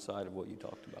even outside of what you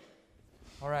talked about.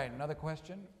 All right, another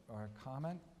question or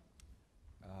comment?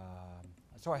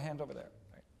 I saw a hand over there.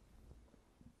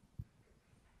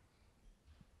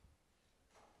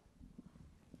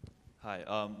 Right.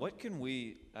 Hi. What can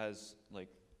we, as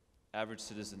average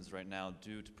citizens right now,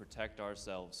 do to protect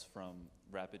ourselves from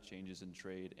rapid changes in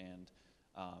trade and,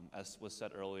 as was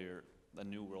said earlier, a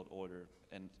new world order,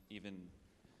 and even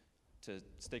to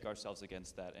stake ourselves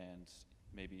against that and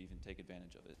maybe even take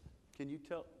advantage of it? Can you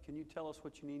tell us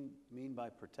what you mean by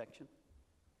protection?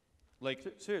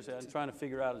 Seriously, I'm trying to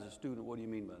figure out as a student, what do you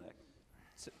mean by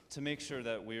that? To make sure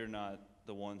that we're not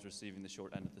the ones receiving the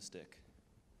short end of the stick.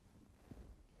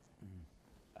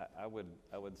 I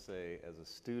would say, as a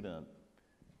student,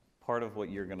 part of what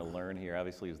you're going to learn here,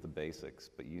 obviously, is the basics,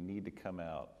 but you need to come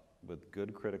out with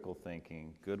good critical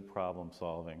thinking, good problem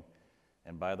solving,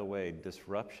 and by the way,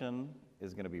 disruption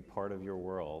is going to be part of your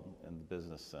world in the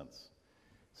business sense.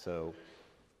 So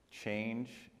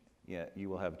change, yeah, you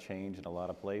will have change in a lot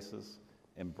of places.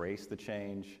 Embrace the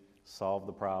change, solve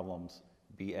the problems,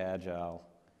 be agile.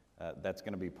 That's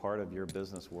going to be part of your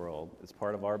business world. It's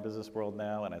part of our business world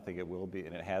now, and I think it will be,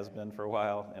 and it has been for a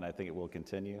while, and I think it will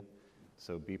continue.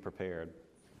 So be prepared.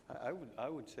 I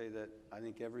would say that I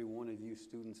think every one of you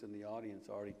students in the audience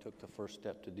already took the first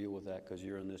step to deal with that because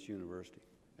you're in this university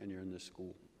and you're in this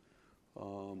school.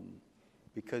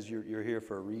 Because you're here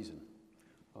for a reason.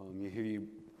 You're here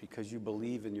because you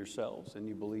believe in yourselves and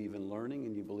you believe in learning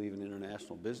and you believe in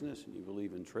international business and you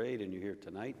believe in trade and you're here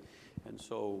tonight. And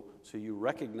so you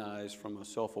recognize from a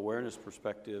self-awareness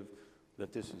perspective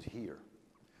that this is here.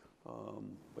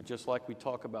 But just like we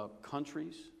talk about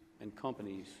countries and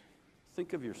companies,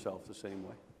 think of yourself the same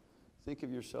way. Think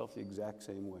of yourself the exact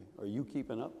same way. Are you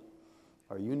keeping up?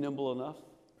 Are you nimble enough?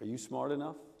 Are you smart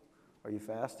enough? Are you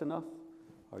fast enough?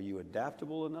 Are you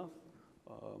adaptable enough?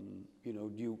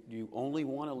 Do you only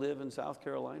want to live in South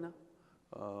Carolina?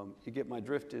 You get my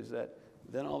drift is that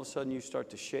then all of a sudden you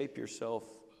start to shape yourself.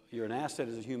 You're an asset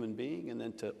as a human being, and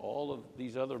then to all of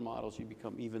these other models, you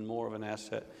become even more of an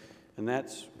asset. And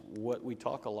that's what we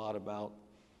talk a lot about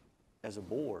as a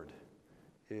board,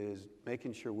 is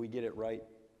making sure we get it right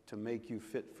to make you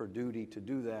fit for duty to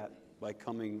do that by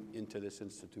coming into this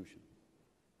institution.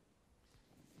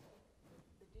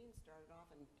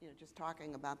 Just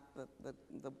talking about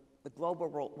the global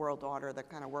world order that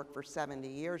kind of worked for 70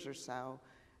 years or so,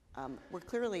 we're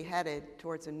clearly headed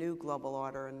towards a new global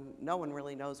order, and no one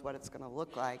really knows what it's going to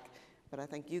look like. But I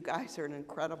think you guys are in an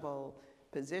incredible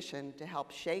position to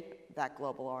help shape that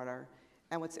global order.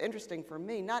 And what's interesting for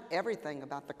me, not everything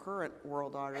about the current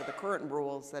world order, the current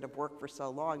rules that have worked for so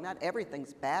long, not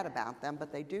everything's bad about them,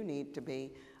 but they do need to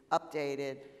be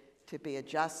updated, to be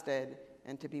adjusted,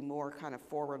 and to be more kind of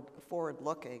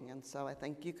forward-looking. And so I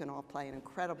think you can all play an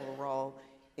incredible role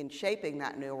in shaping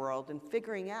that new world and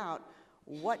figuring out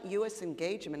what U.S.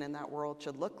 engagement in that world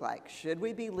should look like. Should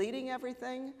we be leading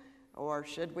everything, or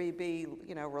should we be,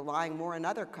 relying more on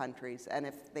other countries? And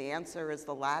if the answer is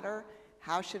the latter,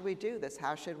 how should we do this?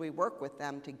 How should we work with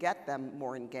them to get them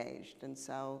more engaged? And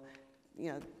so,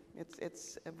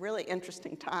 it's a really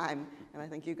interesting time, and I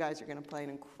think you guys are going to play an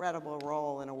incredible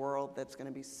role in a world that's going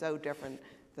to be so different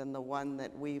than the one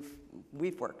that we've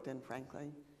worked in,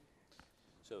 frankly.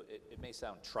 So it may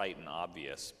sound trite and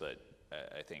obvious, but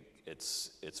I think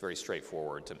it's very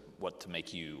straightforward to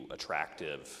make you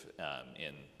attractive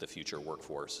in the future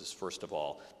workforce is, first of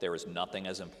all, there is nothing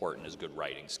as important as good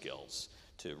writing skills,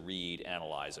 to read,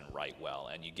 analyze, and write well,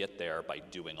 and you get there by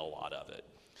doing a lot of it.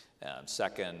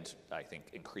 Second, I think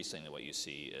increasingly what you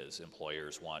see is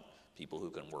employers want people who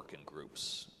can work in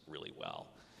groups really well.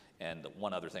 And the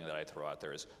one other thing that I throw out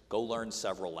there is go learn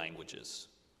several languages.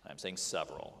 I'm saying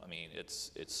several. I mean,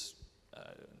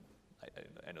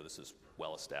 I know this is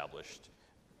well established.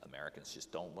 Americans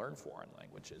just don't learn foreign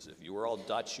languages. If you were all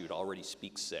Dutch, you'd already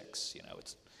speak 6.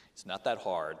 It's not that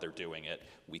hard. They're doing it.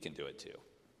 We can do it too.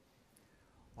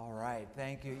 All right,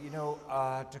 thank you.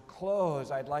 To close,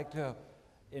 I'd like to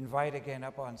invite again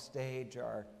up on stage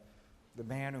the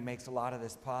man who makes a lot of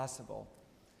this possible,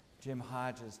 Jim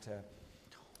Hodges, to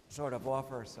sort of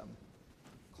offer some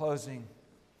closing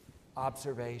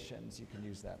observations. You can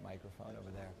use that microphone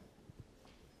over there.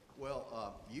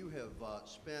 Well, you have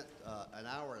spent an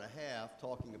hour and a half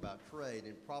talking about trade,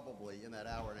 and probably in that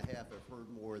hour and a half have heard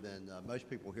more than most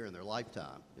people here in their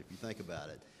lifetime, if you think about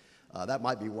it. That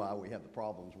might be why we have the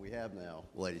problems we have now,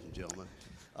 ladies and gentlemen.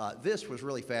 This was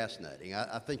really fascinating.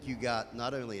 I think you got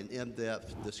not only an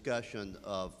in-depth discussion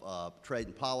of trade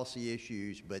and policy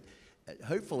issues, but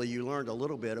hopefully you learned a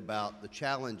little bit about the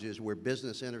challenges where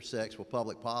business intersects with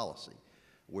public policy,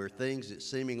 where things that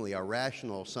seemingly are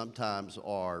rational sometimes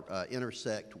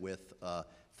intersect with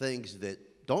things that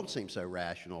don't seem so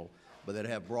rational, but that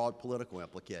have broad political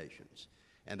implications.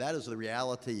 And that is the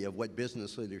reality of what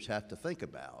business leaders have to think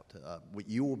about.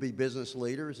 You will be business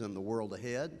leaders in the world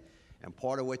ahead, and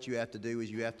part of what you have to do is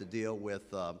you have to deal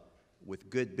with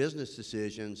good business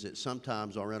decisions that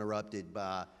sometimes are interrupted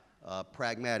by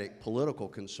pragmatic political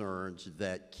concerns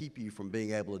that keep you from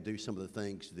being able to do some of the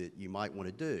things that you might want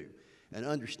to do. And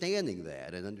understanding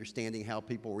that and understanding how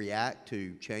people react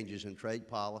to changes in trade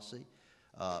policy,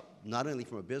 not only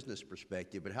from a business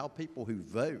perspective, but how people who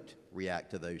vote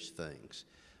react to those things.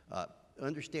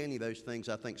 Understanding those things,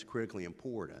 I think, is critically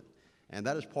important. And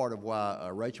that is part of why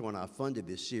Rachel and I funded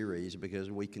this series,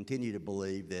 because we continue to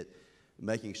believe that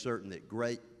making certain that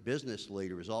great business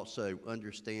leaders also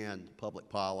understand public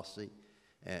policy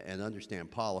and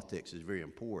understand politics is very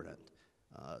important.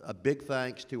 A big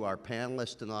thanks to our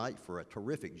panelists tonight for a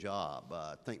terrific job.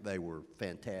 I think they were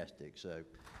fantastic. So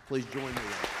please join me.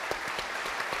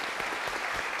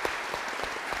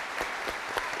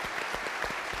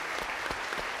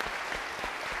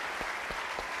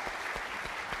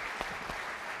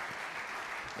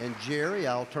 And Jerry,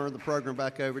 I'll turn the program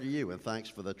back over to you, and thanks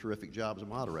for the terrific job as a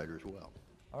moderator as well.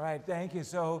 All right, thank you.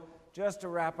 So just to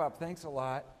wrap up, thanks a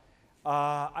lot.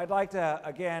 I'd like to,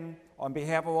 again, on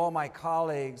behalf of all my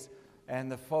colleagues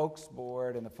and the Folks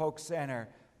Board and the Folks Center,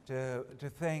 to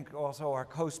thank also our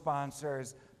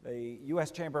co-sponsors, the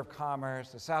U.S. Chamber of Commerce,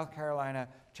 the South Carolina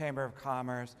Chamber of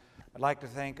Commerce. I'd like to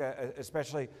thank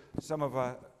especially some of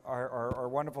our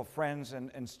wonderful friends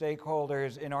and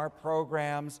stakeholders in our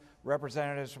programs,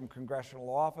 representatives from congressional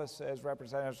offices,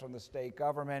 representatives from the state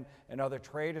government, and other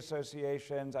trade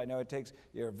associations. I know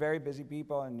you're very busy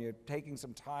people, and you're taking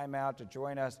some time out to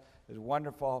join us. It's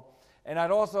wonderful. And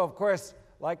I'd also, of course,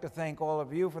 like to thank all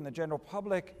of you from the general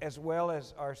public as well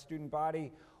as our student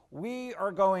body. We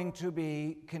are going to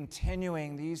be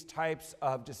continuing these types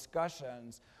of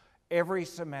discussions every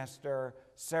semester,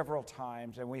 several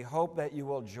times, and we hope that you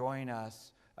will join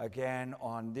us again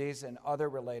on these and other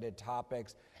related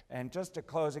topics. And just to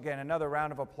close again, another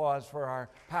round of applause for our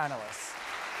panelists.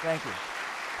 Thank you.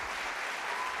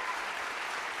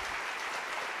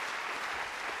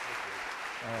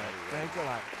 All right, thank you a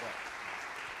lot.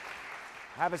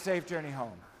 Have a safe journey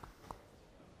home.